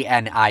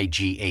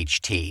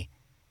KNIGHT.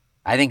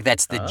 I think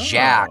that's the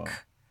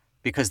jack,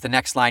 because the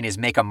next line is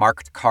make a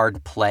marked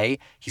card play.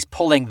 He's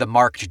pulling the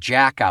marked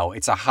jack out.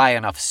 It's a high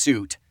enough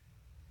suit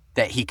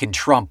that he can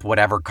trump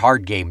whatever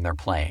card game they're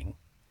playing.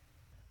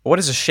 What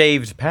is a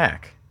shaved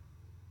pack?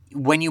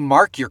 When you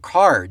mark your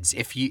cards,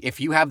 if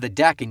you have the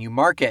deck and you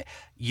mark it,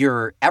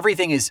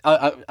 everything is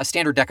a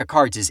standard deck of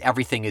cards is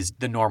everything is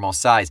the normal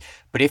size.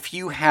 But if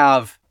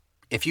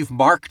you've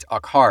marked a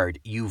card,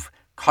 you've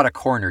cut a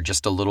corner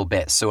just a little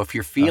bit. So if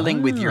you're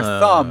feeling with your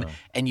thumb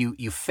and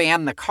you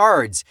fan the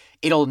cards,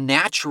 it'll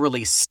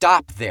naturally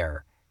stop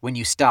there when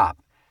you stop.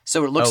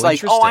 So it looks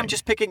like, I'm interesting.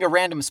 just picking a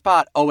random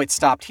spot. Oh, it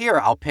stopped here.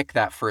 I'll pick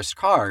that first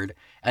card.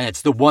 And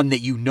it's the one that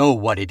you know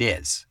what it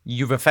is.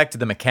 You've affected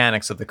the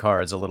mechanics of the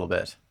cards a little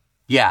bit.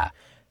 Yeah.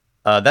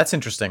 That's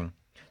interesting.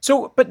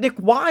 So, but Nick,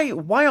 why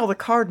all the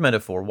card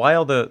metaphor? Why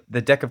all the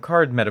deck of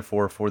card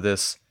metaphor for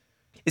this?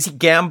 Is he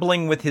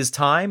gambling with his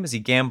time? Is he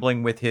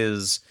gambling with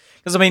his?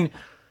 Because I mean,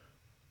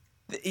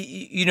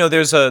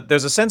 there's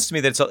a sense to me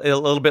that it's a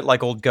little bit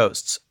like old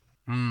ghosts.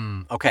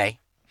 Okay.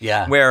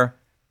 Yeah. Where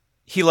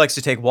he likes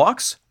to take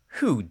walks.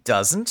 Who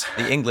doesn't?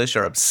 The English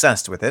are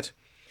obsessed with it.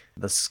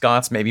 The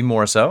Scots maybe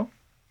more so.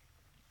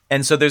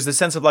 And so there's the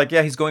sense of like,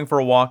 yeah, he's going for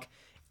a walk,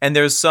 and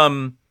there's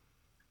some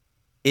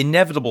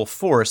inevitable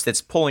force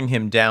that's pulling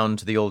him down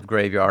to the old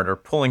graveyard or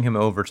pulling him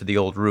over to the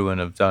old ruin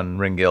of Dun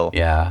Ringil.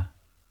 Yeah.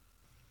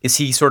 Is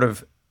he sort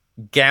of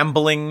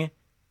gambling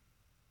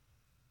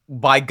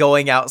by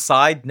going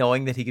outside,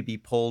 knowing that he could be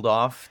pulled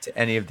off to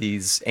any of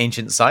these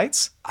ancient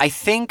sites? I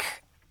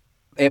think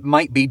it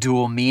might be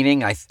dual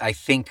meaning. I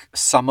think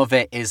some of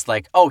it is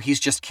like, oh, he's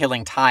just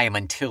killing time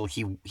until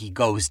he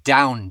goes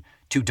down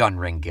to Dun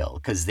Ringil,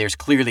 because there's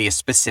clearly a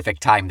specific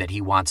time that he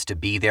wants to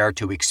be there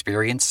to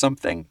experience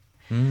something.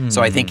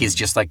 So I think he's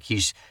just like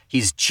he's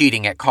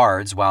cheating at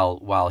cards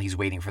while he's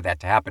waiting for that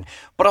to happen.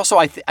 But also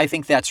I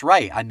think that's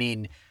right. I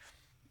mean,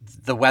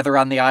 the weather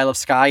on the Isle of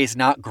Skye is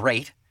not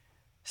great.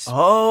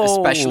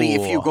 Especially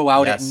if you go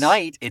out at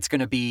night, it's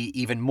going to be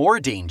even more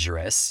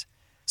dangerous.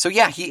 So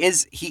yeah, he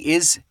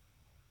is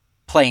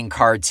playing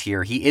cards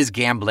here. He is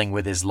gambling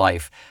with his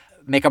life.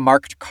 Make a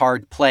marked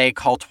card play,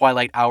 call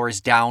twilight hours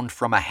down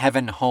from a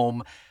heaven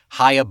home,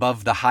 high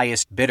above the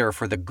highest bidder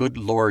for the good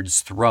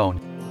Lord's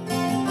throne.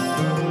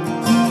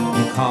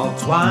 You call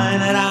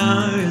twilight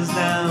hours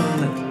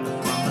down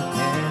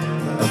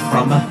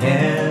from a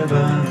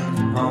heaven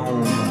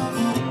home,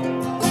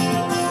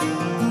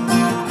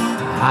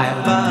 high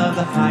above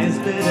the highest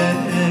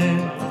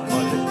bidder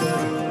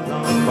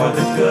for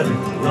the good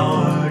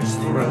Lord's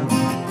throne.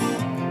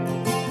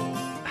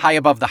 High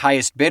above the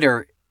highest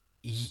bidder,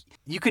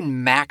 you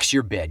can max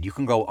your bid. You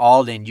can go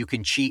all in. You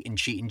can cheat and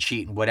cheat and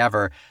cheat and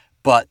whatever.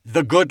 But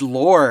the good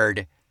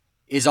Lord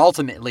is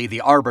ultimately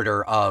the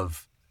arbiter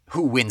of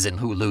who wins and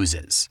who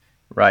loses.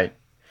 Right.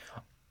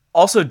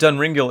 Also,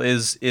 Dunringill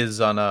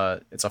is on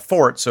it's a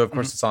fort, so of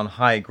course it's on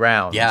high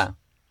ground. Yeah.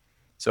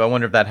 So I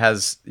wonder if that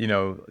has,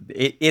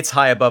 it's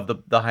high above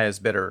the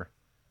highest bidder.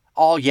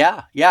 Oh,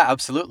 yeah. Yeah,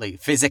 absolutely.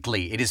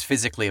 Physically. It is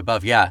physically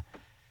above. Yeah.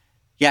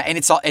 Yeah. And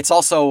it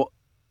also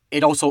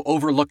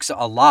overlooks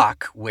a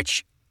loch,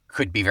 which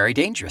could be very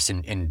dangerous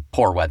in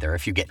poor weather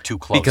if you get too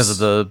close.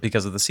 Because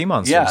of the sea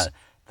monsters.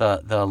 Yeah.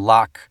 The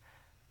loch.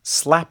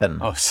 Slappin'.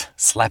 Oh,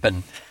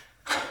 Slappin'.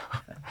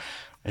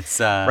 It's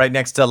right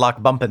next to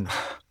Loch Bumpin'.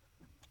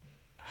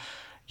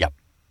 Yep.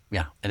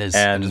 Yeah, it is.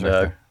 And it is right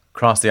there.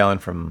 across the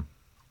island from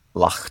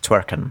Loch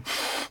Twerkin.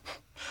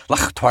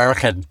 Loch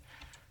Twerkin.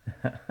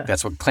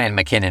 That's what Clan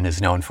McKinnon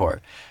is known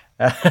for.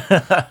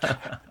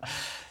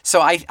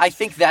 So I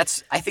think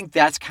that's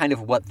kind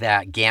of what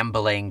that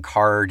gambling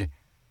card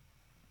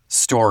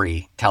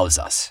story tells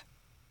us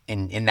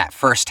in that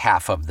first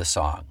half of the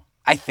song.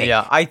 I think.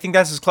 Yeah, I think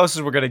that's as close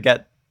as we're going to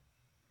get.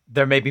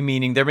 There may be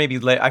meaning. There may be.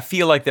 I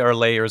feel like there are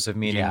layers of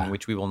meaning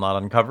which we will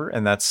not uncover,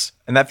 and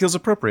that feels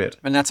appropriate.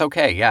 And that's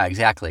okay. Yeah,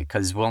 exactly.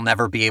 Because we'll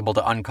never be able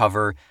to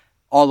uncover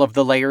all of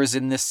the layers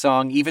in this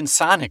song, even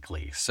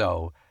sonically.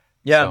 So.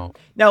 Yeah. So.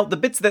 Now the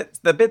bit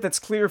that's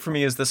clear for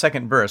me is the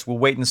second verse. We'll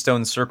wait in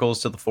stone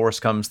circles till the force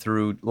comes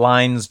through.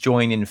 Lines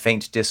join in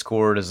faint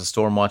discord as the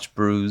storm watch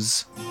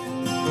brews.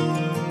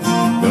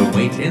 We'll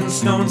wait in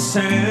stone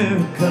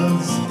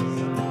circles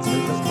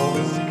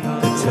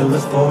until the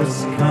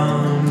force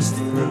comes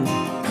through.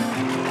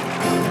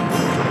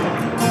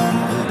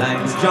 The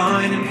lines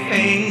join in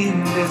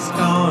faint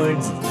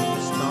discords,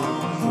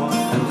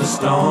 and the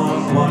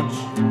storm watch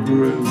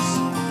brews.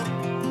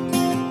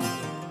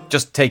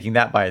 Just taking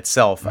that by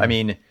itself, I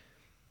mean,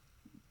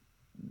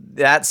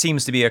 that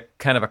seems to be a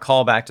kind of a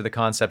callback to the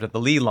concept of the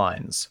Lee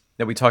lines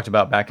that we talked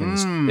about back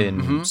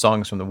in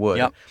Songs from the Wood.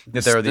 Yep.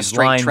 That there are these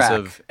straight lines track.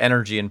 of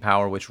energy and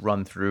power which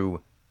run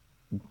through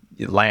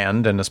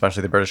land, and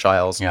especially the British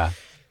Isles. Yeah.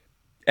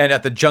 And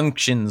at the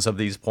junctions of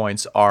these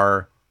points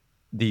are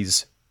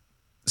these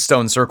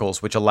stone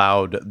circles, which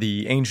allowed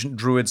the ancient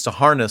druids to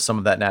harness some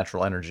of that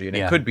natural energy. And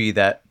it could be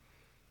that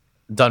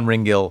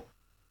Dunringill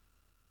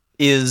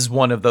is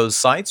one of those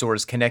sites or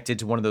is connected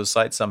to one of those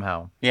sites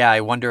somehow. Yeah,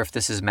 I wonder if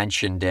this is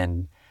mentioned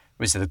in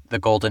was it the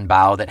Golden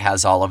Bough that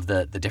has all of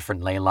the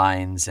different ley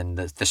lines and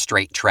the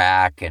straight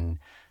track and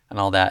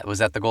all that. Was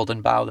that the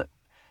Golden Bough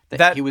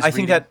that he was I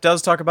think reading? that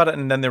does talk about it.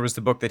 And then there was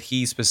the book that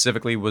he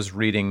specifically was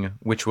reading,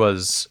 which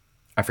was,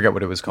 I forget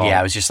what it was called.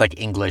 Yeah, it was just like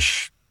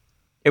English.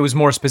 It was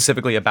more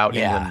specifically about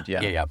England.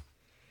 Yeah.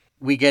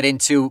 We get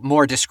into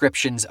more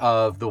descriptions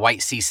of the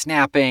White Sea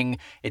snapping.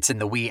 It's in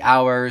the wee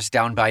hours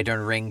down by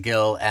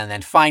Dunringill. And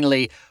then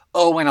finally,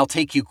 oh, and I'll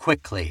take you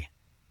quickly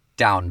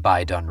down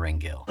by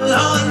Dunringill. Lord,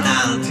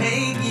 I'll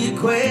take you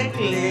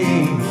quickly.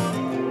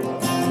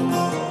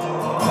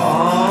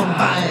 Oh,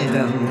 by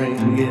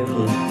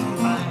Dunringill.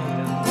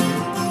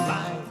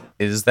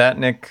 Is that,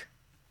 Nick,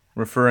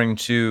 referring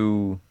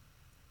to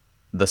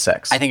the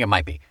sex? I think it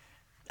might be.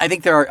 I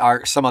think there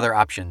are some other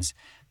options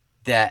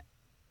that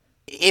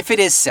if it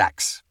is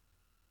sex,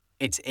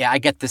 I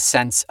get the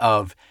sense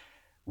of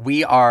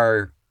we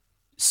are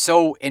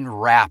so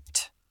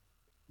enwrapped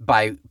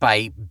by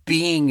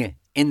being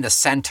in the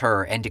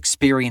center and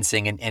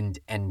experiencing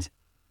and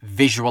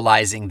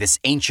visualizing this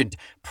ancient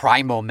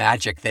primal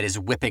magic that is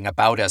whipping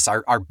about us.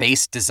 Our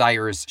base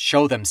desires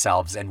show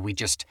themselves and we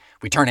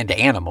turn into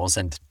animals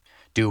and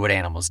do what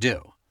animals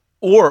do.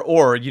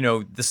 Or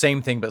the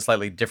same thing but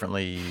slightly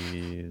differently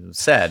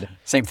said.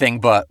 Same thing,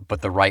 but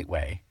the right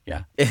way.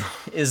 Yeah.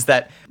 Is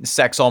that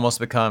sex almost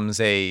becomes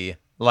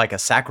like a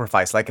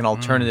sacrifice, like an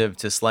alternative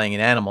to slaying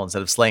an animal.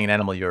 Instead of slaying an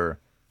animal, you're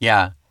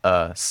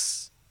having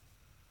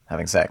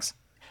sex.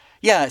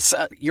 Yeah,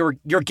 so you're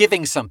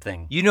giving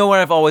something. You know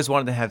where I've always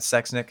wanted to have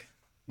sex, Nick?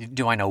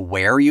 Do I know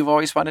where you've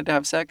always wanted to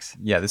have sex?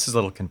 Yeah, this is a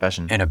little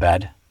confession. In a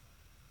bed.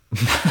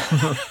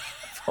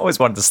 I've always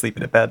wanted to sleep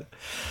in a bed.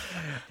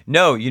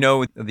 No, the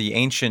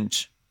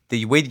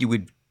way that you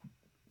would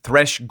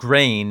thresh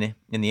grain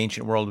in the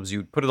ancient world was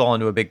you'd put it all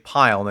into a big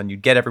pile, and then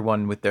you'd get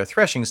everyone with their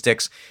threshing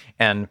sticks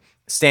and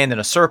stand in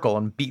a circle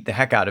and beat the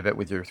heck out of it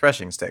with your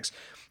threshing sticks.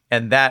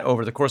 And that,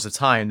 over the course of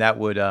time, that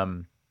would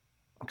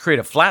create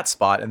a flat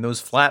spot, and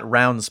those flat,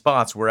 round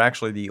spots were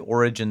actually the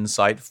origin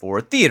site for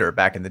theater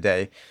back in the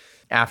day.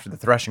 After the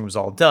threshing was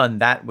all done,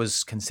 that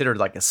was considered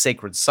like a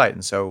sacred site,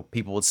 and so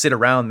people would sit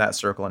around that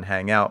circle and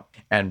hang out.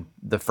 And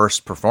the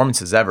first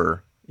performances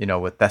ever,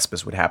 with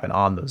Thespis would happen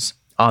on those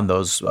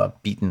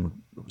beaten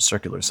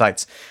circular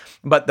sites.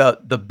 But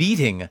the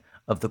beating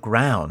of the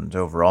ground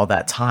over all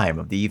that time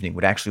of the evening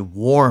would actually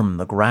warm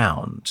the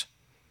ground.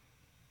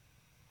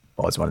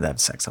 Always wanted to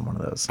have sex on one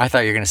of those. I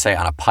thought you were going to say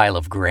on a pile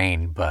of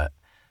grain, but...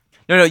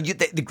 No,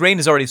 the grain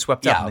is already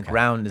swept up, and okay. the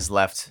ground is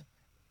left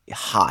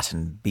hot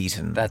and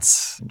beaten.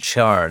 That's and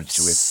charged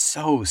with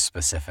so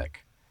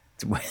specific.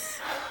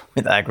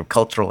 with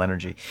agricultural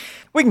energy.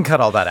 We can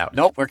cut all that out.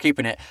 Nope, we're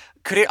keeping it.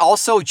 Could it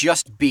also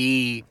just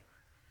be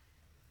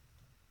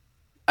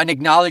an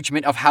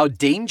acknowledgement of how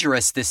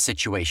dangerous this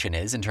situation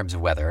is in terms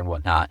of weather and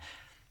whatnot?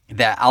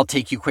 That I'll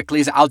take you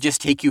quickly, is I'll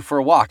just take you for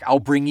a walk. I'll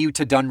bring you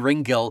to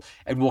Dunringill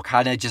and we'll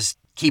kind of just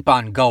keep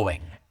on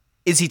going.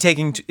 Is he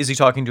talking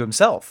to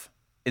himself?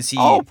 Is he?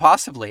 Oh,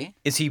 possibly.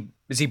 Is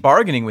he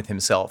bargaining with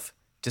himself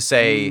to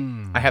say,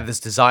 I have this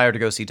desire to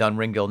go see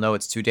Dunringill. No,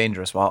 it's too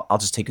dangerous. Well, I'll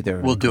just take you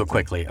there. We'll do it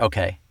quickly.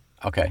 Okay.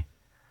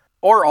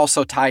 Or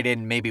also tied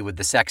in maybe with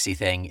the sexy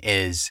thing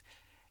is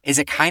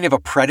it kind of a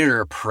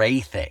predator-prey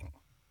thing?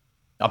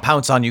 I'll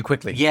pounce on you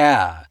quickly.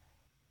 Yeah.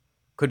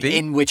 Could be.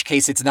 In which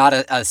case it's not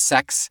a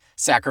sex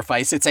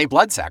sacrifice, it's a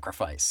blood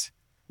sacrifice.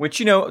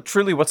 Which,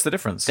 truly, what's the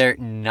difference? They're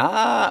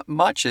not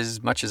much as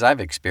I've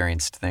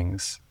experienced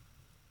things.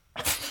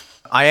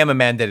 I am a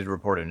mandated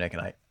reporter, Nick,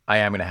 and I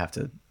am going to have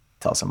to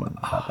tell someone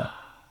about that.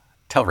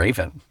 Tell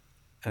Raven.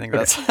 I think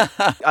that's...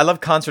 I love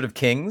Concert of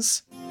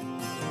Kings.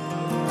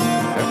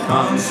 A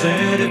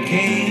concert of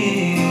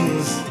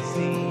kings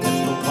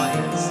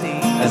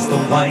as the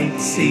white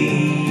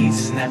sea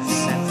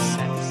snaps.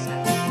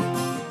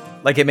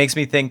 Like, it makes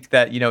me think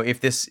that,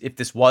 if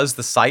this was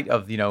the site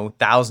of,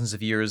 thousands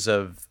of years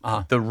of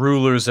the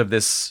rulers of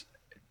this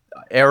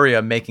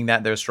area making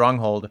that their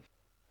stronghold,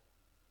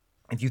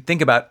 if you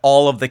think about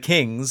all of the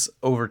kings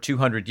over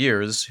 200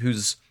 years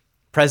whose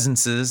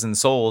presences and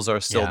souls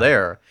are still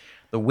there,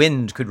 the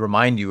wind could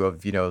remind you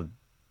of,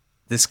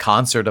 this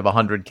concert of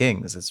 100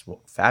 kings. It's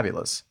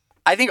fabulous.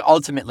 I think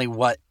ultimately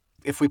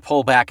if we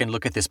pull back and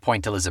look at this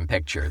pointillism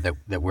picture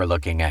that we're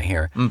looking at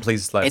here,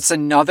 please let's. It's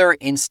another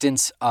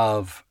instance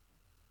of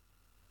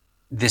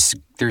this.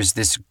 There's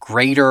this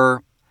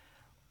greater,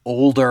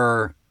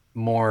 older,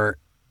 more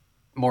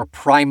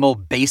primal,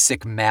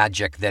 basic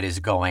magic that is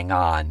going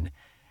on.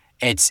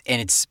 It's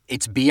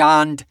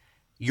beyond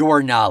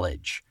your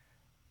knowledge,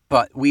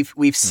 but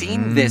we've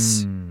seen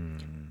this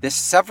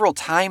several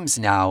times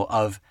now.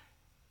 Of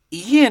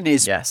Ian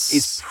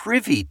is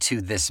privy to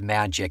this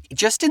magic,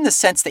 just in the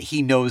sense that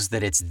he knows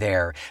that it's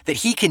there, that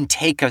he can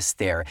take us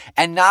there.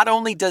 And not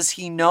only does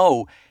he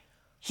know,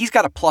 he's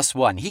got a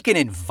 +1. He can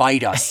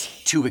invite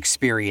us to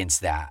experience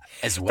that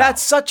as well.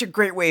 That's such a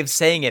great way of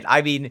saying it.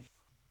 I mean,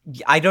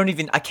 I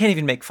can't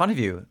even make fun of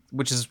you,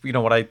 which is,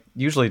 what I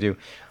usually do.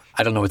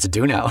 I don't know what to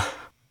do now.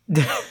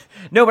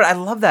 No, but I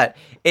love that.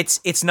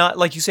 It's not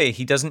like you say,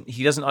 he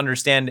doesn't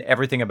understand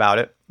everything about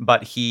it,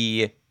 but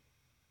he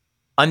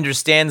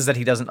understands that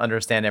he doesn't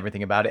understand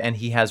everything about it, and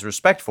he has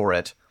respect for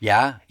it.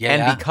 Yeah.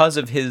 And because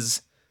of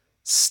his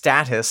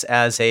status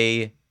as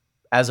a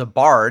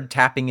bard,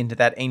 tapping into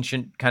that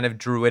ancient kind of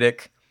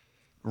druidic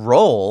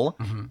role,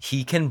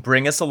 he can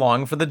bring us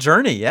along for the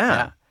journey.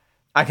 Yeah.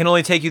 I can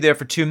only take you there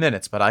for 2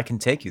 minutes, but I can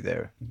take you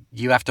there.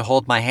 You have to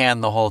hold my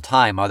hand the whole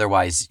time,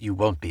 otherwise you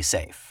won't be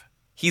safe.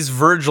 He's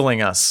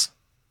Virgiling us.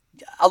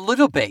 A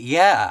little bit,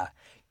 yeah.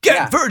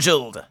 Get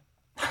Virgiled!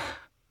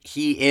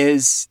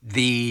 He's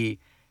the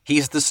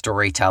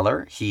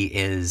storyteller. He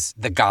is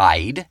the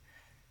guide.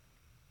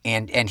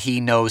 And he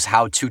knows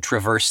how to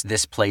traverse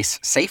this place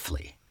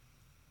safely.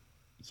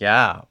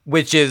 Yeah,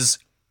 which is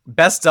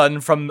best done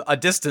from a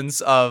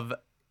distance of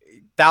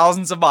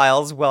thousands of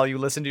miles while you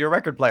listen to your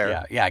record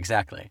player. Yeah,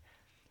 exactly.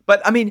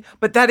 But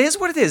that is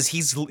what it is.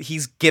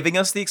 He's giving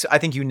us I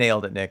think you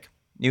nailed it, Nick.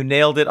 You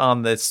nailed it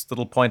on this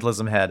little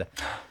pointillism head.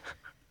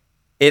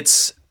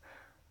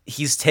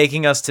 He's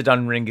taking us to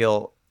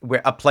Dunringill,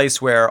 a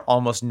place where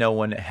almost no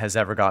one has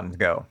ever gotten to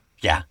go.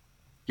 Yeah.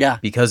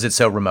 Because it's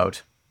so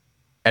remote,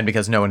 and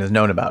because no one has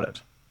known about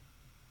it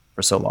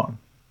for so long.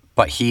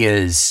 But he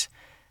is.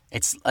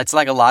 It's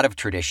like a lot of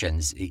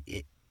traditions.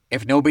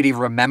 If nobody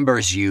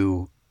remembers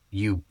you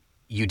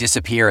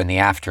disappear in the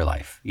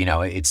afterlife.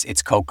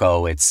 It's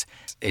Coco. It's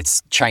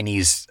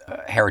Chinese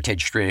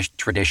heritage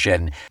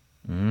tradition.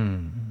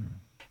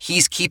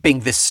 He's keeping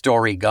this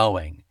story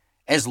going.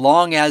 As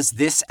long as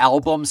this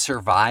album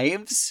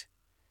survives,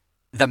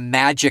 the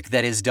magic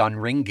that is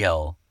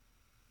Dunringill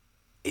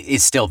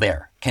is still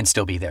there, can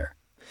still be there.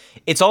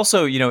 It's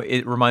also,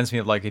 it reminds me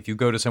of, like, if you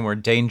go to somewhere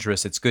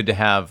dangerous, it's good to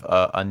have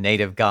a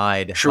native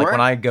guide. Sure. Like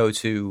when I go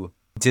to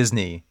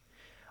Disney,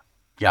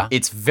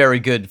 it's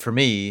very good for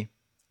me.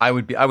 I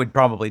would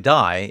probably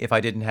die if I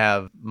didn't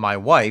have my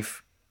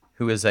wife,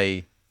 who is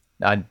a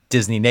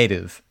Disney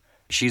native.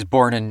 She's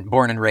born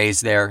and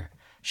raised there.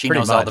 She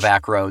knows all the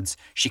back roads.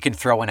 She can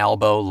throw an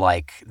elbow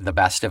like the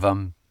best of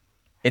them.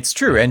 It's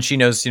true, and she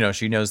knows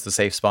the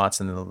safe spots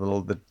and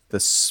the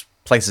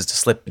places to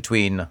slip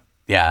between.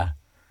 Yeah.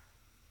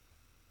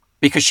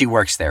 Because she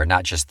works there,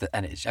 not just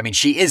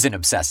she is an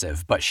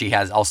obsessive, but she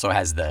also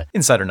has the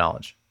insider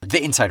knowledge.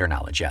 The insider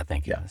knowledge, yeah,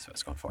 thank you. That's what I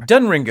was going for.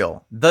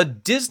 Dunringill, the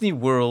Disney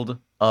World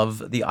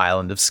of the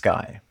Island of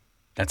Skye.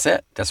 That's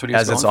it. That's what he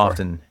was going for. As it's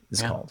often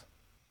is called.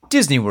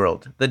 Disney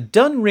World, the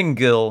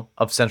Dunringill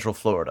of Central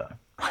Florida.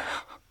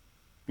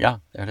 Yeah,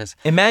 there it is.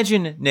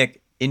 Imagine,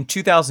 Nick, in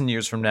 2,000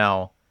 years from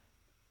now,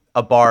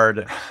 a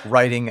bard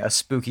writing a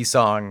spooky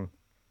song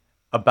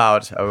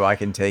about, I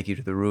can take you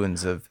to the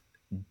ruins of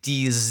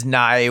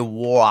Disney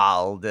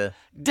World.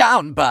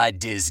 Down by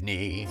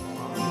Disney.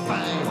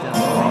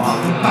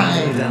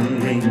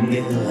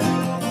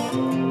 Weidenringel.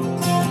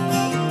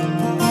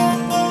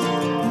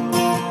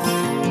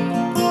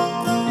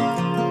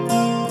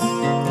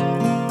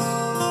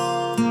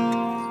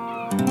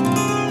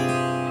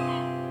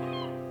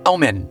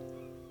 Omen,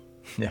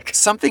 Nick.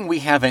 something we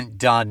haven't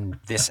done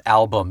this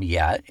album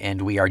yet,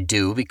 and we are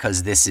due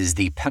because this is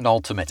the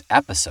penultimate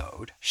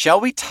episode. Shall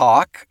we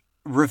talk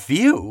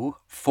review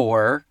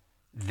for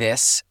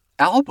this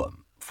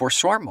album, for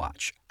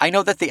Stormwatch? I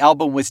know that the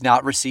album was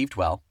not received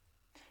well,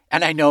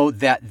 and I know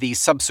that the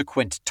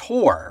subsequent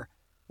tour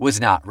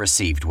was not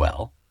received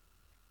well,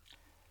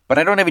 but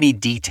I don't have any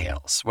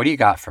details. What do you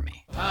got for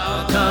me?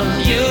 How come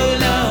you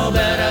know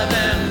better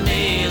than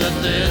me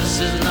that this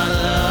is not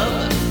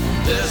love?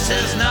 This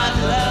is not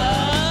love.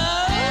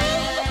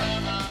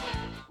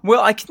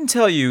 Well, I can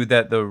tell you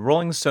that the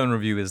Rolling Stone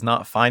review is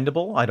not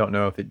findable. I don't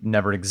know if it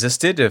never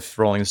existed, if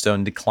Rolling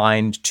Stone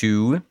declined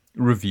to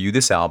review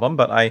this album,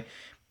 but I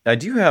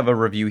do have a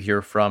review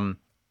here from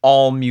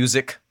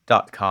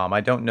allmusic.com.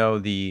 I don't know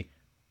the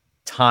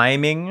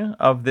timing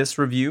of this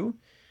review,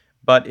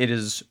 but it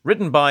is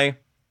written by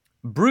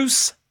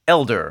Bruce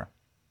Elder.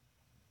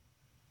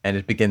 And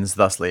it begins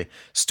thusly.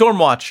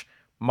 Stormwatch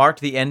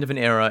marked the end of an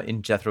era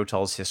in Jethro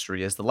Tull's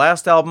history as the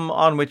last album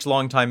on which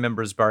longtime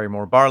members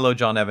Barrymore Barlow,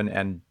 John Evan,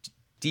 and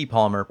Dee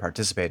Palmer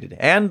participated,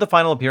 and the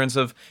final appearance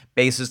of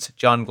bassist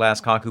John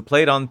Glasscock, who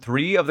played on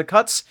 3 of the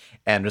cuts.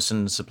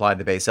 Anderson supplied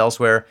the bass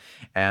elsewhere,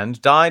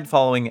 and died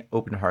following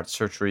open heart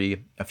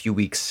surgery a few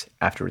weeks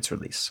after its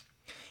release.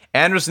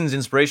 Anderson's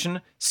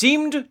inspiration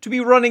seemed to be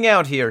running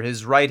out here,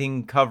 his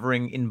writing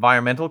covering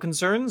environmental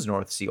concerns,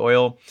 North Sea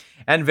oil,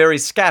 and very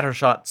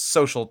scattershot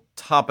social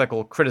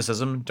topical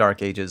criticism,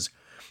 Dark Ages.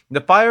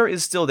 The fire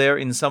is still there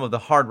in some of the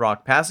hard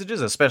rock passages,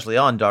 especially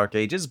on Dark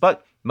Ages,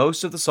 but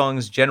most of the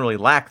songs generally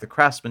lack the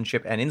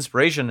craftsmanship and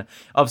inspiration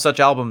of such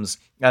albums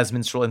as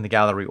Minstrel in the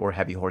Gallery or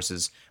Heavy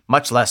Horses,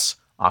 much less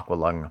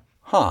Aqualung.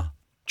 Huh.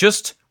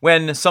 Just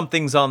when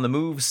Something's on the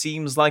Move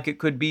seems like it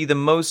could be the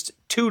most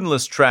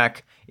tuneless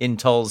track in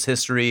Tull's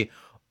history,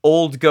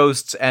 Old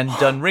Ghosts and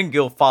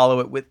Dunringil follow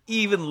it with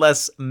even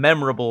less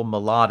memorable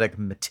melodic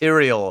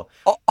material.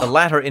 The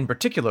latter in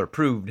particular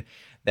proved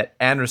that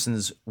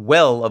Anderson's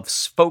well of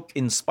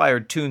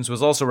folk-inspired tunes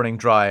was also running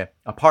dry,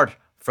 apart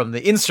from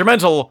the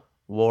instrumental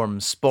Warm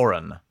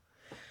Sporen.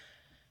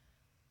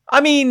 I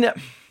mean,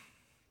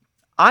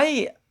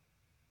 I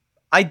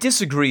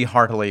disagree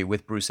heartily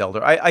with Bruce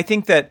Elder. I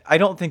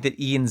don't think that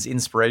Ian's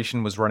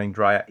inspiration was running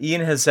dry.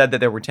 Ian has said that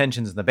there were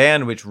tensions in the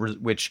band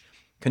which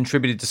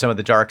contributed to some of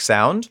the dark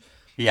sound.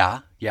 Yeah.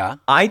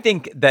 I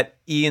think that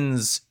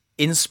Ian's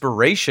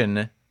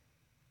inspiration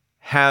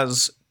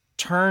has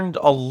turned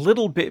a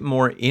little bit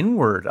more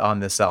inward on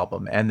this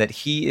album, and that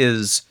he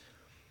is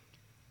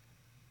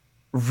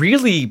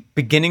really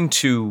beginning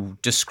to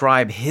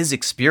describe his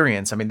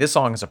experience. I mean, this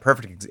song is a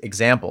perfect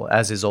example,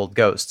 as is Old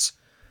Ghosts.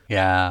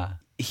 Yeah.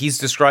 He's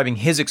describing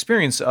his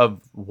experience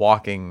of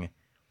walking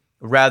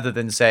rather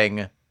than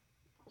saying,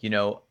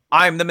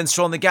 I'm the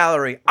minstrel in the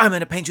gallery, I'm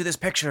going to paint you this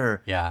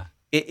picture. Yeah.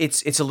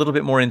 It's a little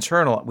bit more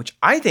internal, which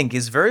I think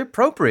is very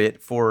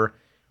appropriate for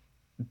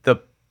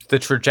the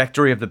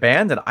trajectory of the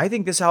band. And I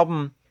think this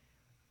album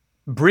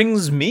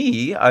brings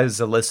me as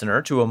a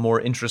listener to a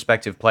more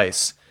introspective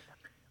place,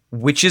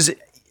 which is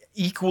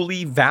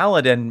equally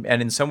valid and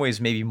in some ways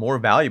maybe more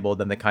valuable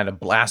than the kind of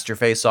blast your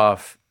face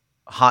off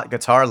hot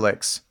guitar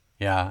licks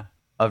Yeah.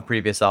 of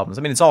previous albums.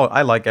 I mean,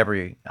 I like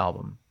every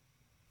album.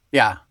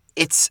 Yeah.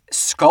 Its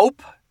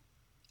scope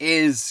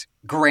is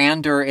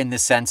grander in the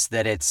sense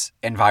that it's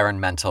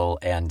environmental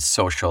and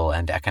social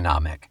and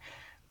economic,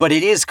 but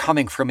it is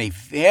coming from a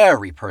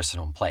very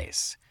personal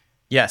place.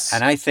 Yes.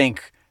 And I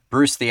think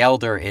Bruce the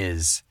Elder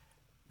is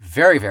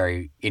very,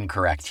 very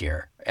incorrect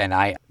here. And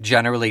I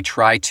generally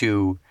try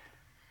to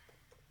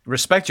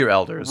respect your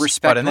elders.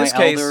 Respect but in my this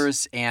case,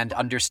 elders and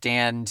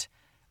understand,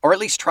 or at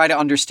least try to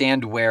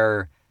understand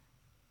where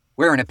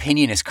an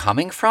opinion is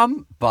coming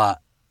from. But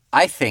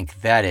I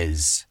think that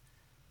is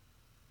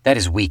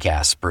weak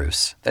ass,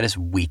 Bruce. That is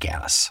weak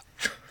ass.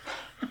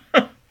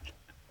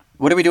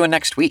 What are we doing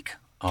next week,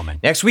 Omen?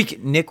 Next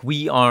week, Nick,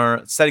 we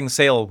are setting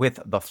sail with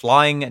The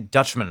Flying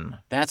Dutchman.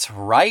 That's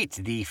right.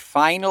 The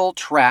final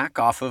track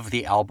off of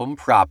the album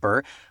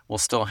proper. We'll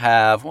still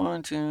have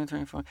 1, 2,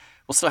 3, 4.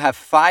 We'll still have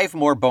 5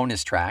 more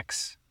bonus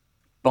tracks,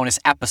 bonus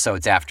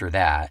episodes after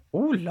that.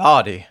 Ooh,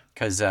 lordy.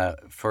 Because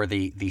for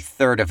the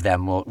third of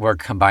them, we're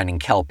combining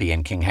Kelpie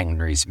and King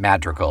Henry's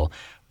Madrigal.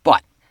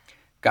 But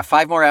got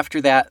 5 more after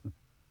that.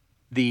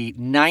 The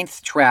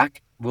 9th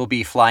track will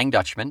be Flying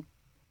Dutchman.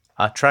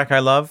 A track I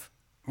love.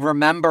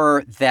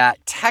 Remember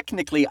that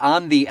technically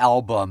on the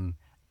album,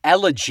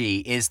 Elegy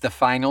is the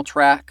final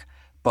track,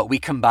 but we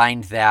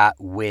combined that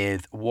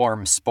with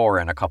Warm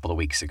Sporen a couple of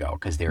weeks ago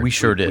because we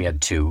sure did. We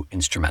had 2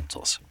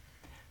 instrumentals.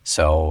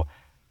 So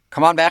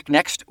come on back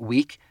next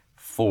week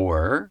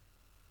for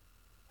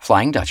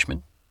Flying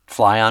Dutchman.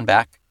 Fly on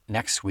back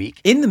next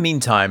week. In the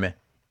meantime,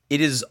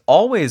 it is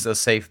always a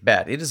safe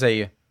bet. It is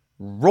a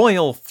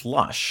royal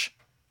flush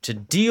to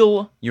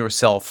deal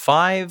yourself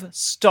 5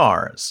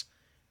 stars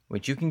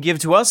which you can give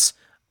to us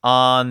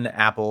on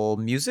Apple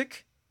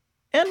Music.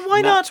 And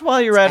why not while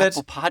you're at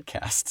Apple it?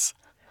 Podcasts.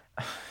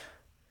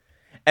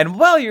 And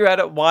while you're at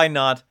it, why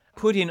not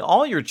put in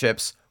all your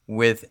chips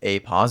with a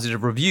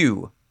positive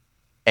review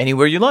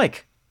anywhere you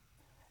like?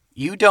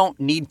 You don't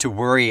need to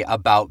worry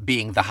about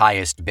being the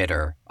highest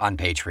bidder on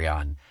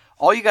Patreon.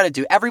 All you got to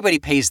do, everybody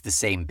pays the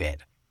same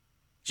bid.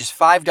 Just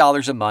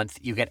 $5 a month,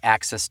 you get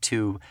access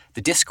to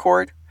the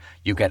Discord.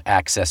 You get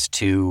access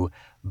to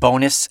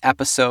bonus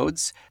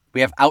episodes.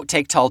 We have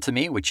Outtake Tull to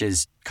Me, which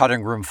is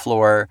cutting room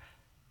floor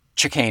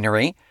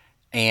chicanery.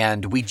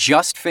 And we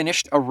just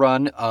finished a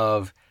run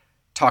of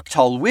Talk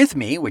Tull With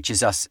Me, which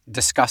is us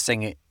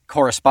discussing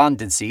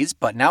correspondences,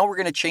 but now we're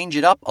going to change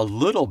it up a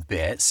little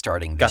bit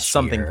starting this Got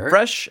something year.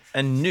 fresh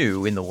and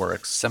new in the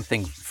works.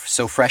 Something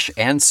so fresh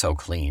and so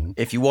clean.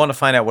 If you want to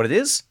find out what it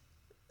is,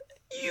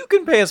 you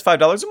can pay us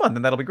 $5 a month,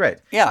 and that'll be great.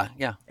 Yeah.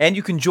 And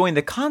you can join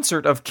the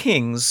concert of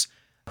kings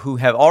who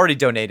have already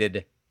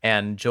donated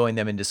and join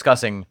them in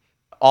discussing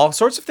all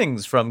sorts of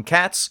things, from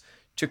cats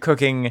to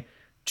cooking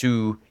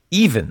to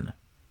even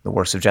the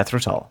works of Jethro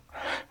Tull.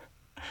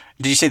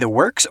 Did you say the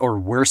works or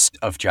worst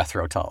of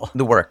Jethro Tull?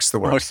 The works.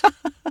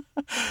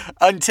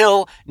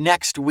 Until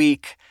next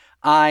week,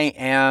 I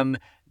am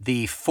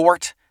the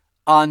fort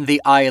on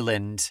the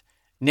island,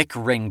 Nick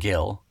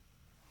Ringgill.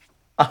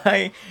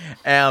 I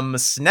am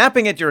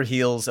snapping at your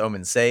heels,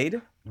 Omen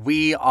Sade.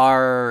 We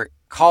are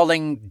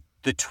calling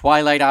the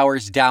twilight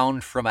hours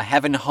down from a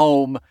heaven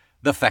home,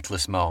 the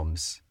Feckless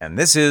Momes. And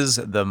this is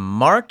the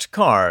marked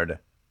card.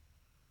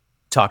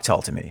 Talk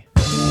Tull to Me.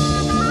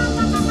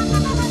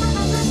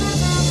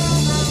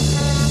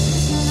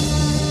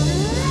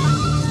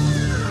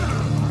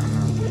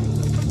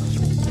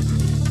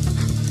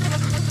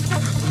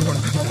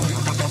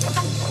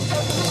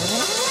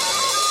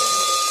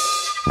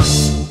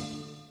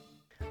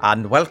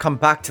 And welcome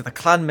back to the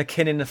Clan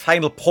McKinnon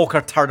final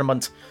poker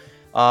tournament.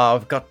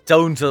 We've got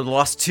down to the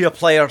last 2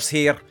 players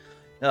here,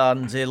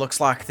 and it looks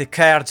like the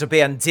cards are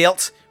being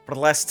dealt for the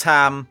last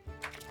time.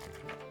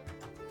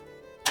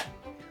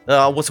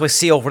 What do we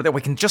see over there?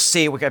 We can just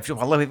see,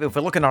 if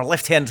we look in our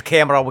left-hand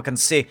camera, we can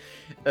see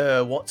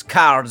what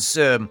cards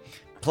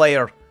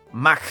player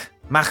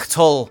Mac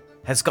Tull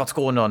has got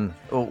going on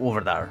over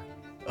there.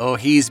 Oh,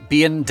 he's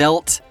being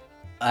dealt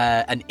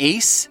an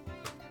ace,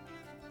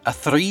 a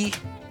 3,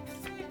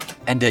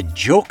 and a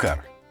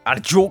joker. A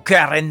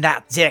joker in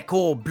that deck.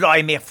 Oh,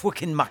 blimey,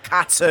 fucking my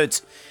cat's out.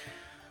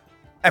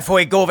 If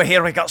we go over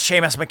here, we got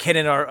Seamus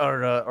McKinnon,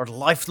 our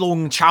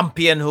lifelong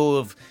champion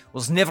who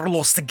was never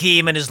lost a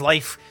game in his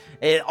life.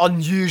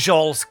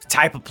 Unusual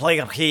type of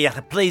player here.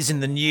 He plays in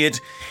the nude.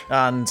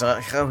 And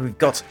we've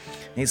got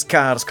his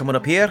cards coming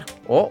up here.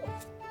 Oh.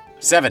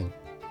 7.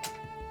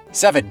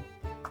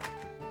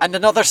 And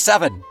another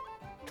 7.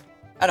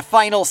 And a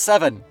final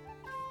 7.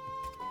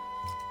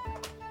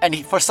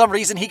 And for some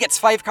reason, he gets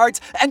 5 cards,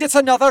 and it's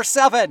another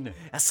 7.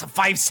 That's a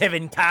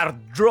 5-7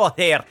 card draw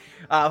there.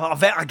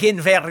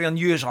 Again, very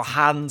unusual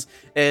hand.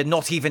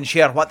 Not even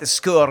sure what the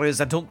score is.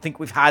 I don't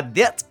think we've had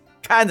that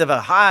kind of a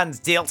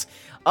hand dealt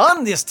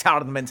on this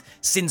tournament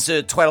since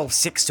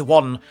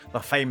 12-6-1,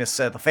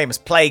 the famous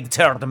Plague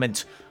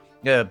tournament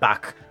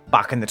back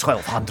in the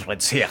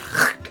 1200s here.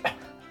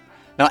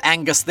 Now,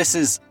 Angus, this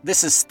is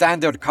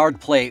standard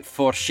card play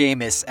for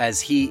Seamus,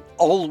 as he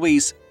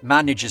always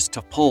manages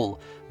to pull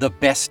the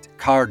best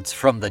cards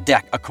from the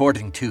deck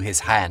according to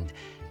his hand.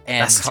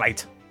 And That's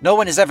right. no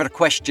one has ever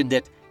questioned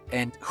it.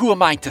 And who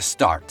am I to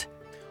start?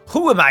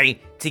 Who am I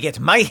to get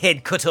my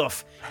head cut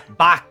off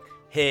by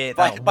a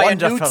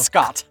nude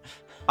Scot.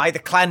 By the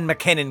Clan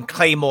McKinnon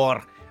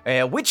Claymore,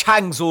 which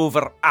hangs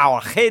over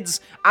our heads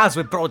as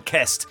we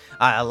broadcast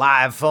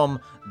live from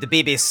the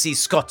BBC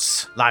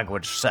Scots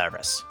language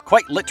service.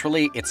 Quite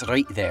literally, it's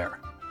right there.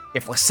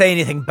 If we say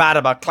anything bad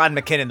about Clan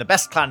McKinnon, the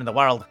best clan in the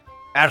world,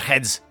 our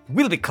heads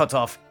will be cut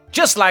off,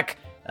 just like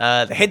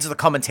the heads of the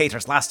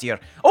commentators last year.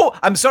 Oh,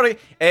 I'm sorry,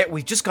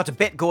 we've just got a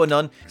bet going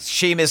on.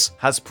 Seamus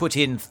has put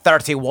in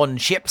 31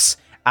 chips,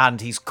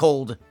 and he's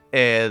called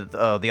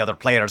the other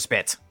player's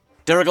bet.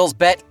 Durgal's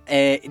bet,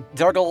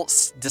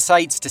 Durgal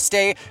decides to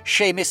stay.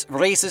 Seamus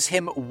raises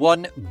him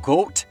 1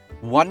 goat.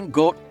 1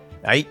 goat.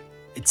 Aye.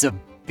 It's a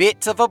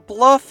bit of a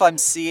bluff, I'm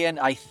seeing.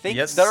 I think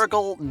Yes.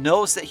 Durgal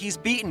knows that he's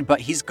beaten, but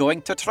he's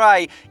going to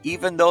try,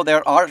 even though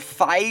there are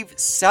 5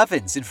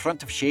 7s in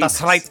front of Seamus.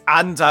 That's right,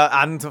 and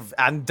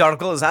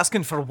Durgal is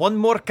asking for 1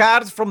 more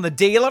card from the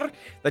dealer.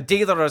 The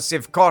dealer is,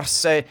 of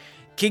course,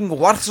 King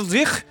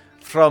Warzlich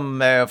from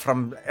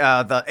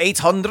the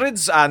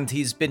 800s, and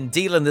he's been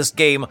dealing this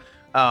game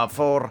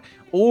for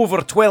over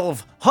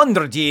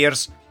 1,200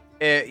 years,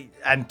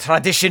 and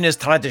tradition is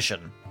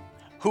tradition.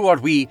 Who are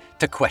we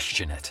to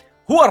question it?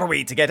 Who are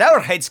we to get our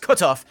heads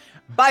cut off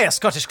by a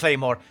Scottish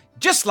Claymore,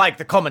 just like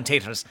the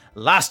commentators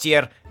last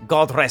year,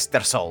 God rest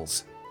their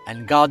souls.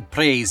 And God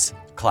praise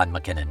Clan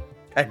McKinnon.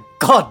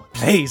 God,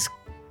 please.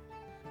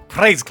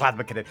 Praise Clan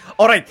McKinnon.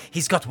 All right,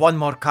 he's got 1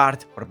 more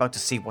card. We're about to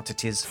see what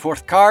it is.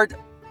 4th card.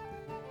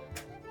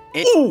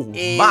 It Oh,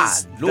 is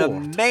my the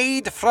lord.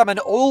 maid from an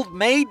old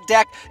maid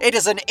deck. It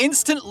is an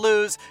instant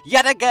lose.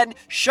 Yet again,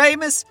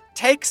 Seamus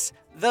takes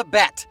the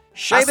bet.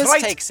 Seamus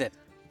right. takes it.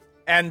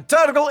 And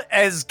Turgle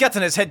is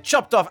getting his head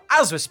chopped off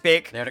as we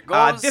speak. There it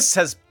goes. This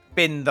has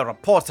been the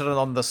reporter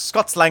on the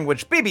Scots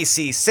language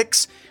BBC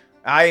 6.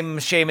 I'm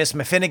Seamus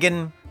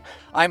McFinnigan.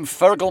 I'm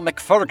Fergal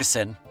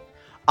McFerguson.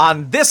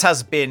 And this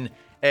has been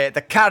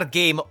the card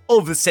game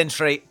of the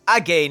century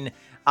again.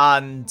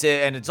 And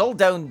it's all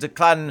down to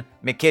Clan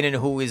McKinnon,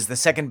 who is the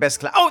second best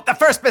clan. Oh, the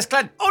first best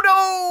clan.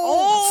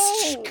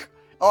 Oh, no!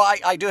 Oh,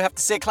 I do have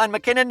to say, Clan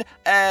McKinnon,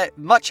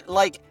 much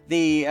like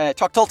the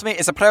Talk Told to Me,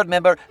 is a proud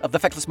member of the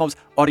Feckless Mobs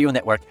Audio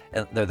Network.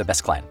 They're the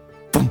best clan.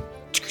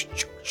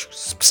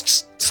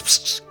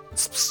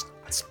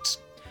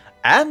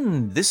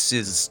 And this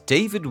is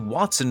David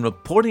Watson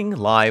reporting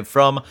live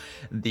from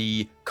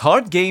the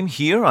card game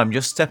here. I'm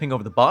just stepping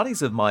over the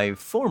bodies of my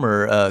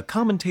former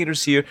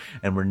commentators here,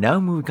 and we're now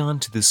moving on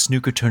to the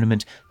snooker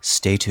tournament.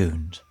 Stay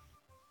tuned.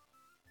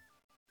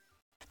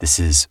 This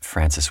is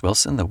Francis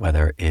Wilson. The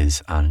weather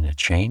is on a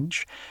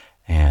change,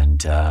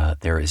 and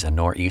there is a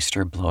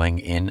nor'easter blowing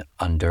in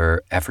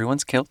under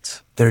everyone's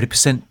kilt.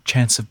 30%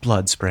 chance of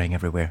blood spraying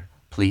everywhere.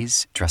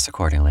 Please dress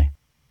accordingly.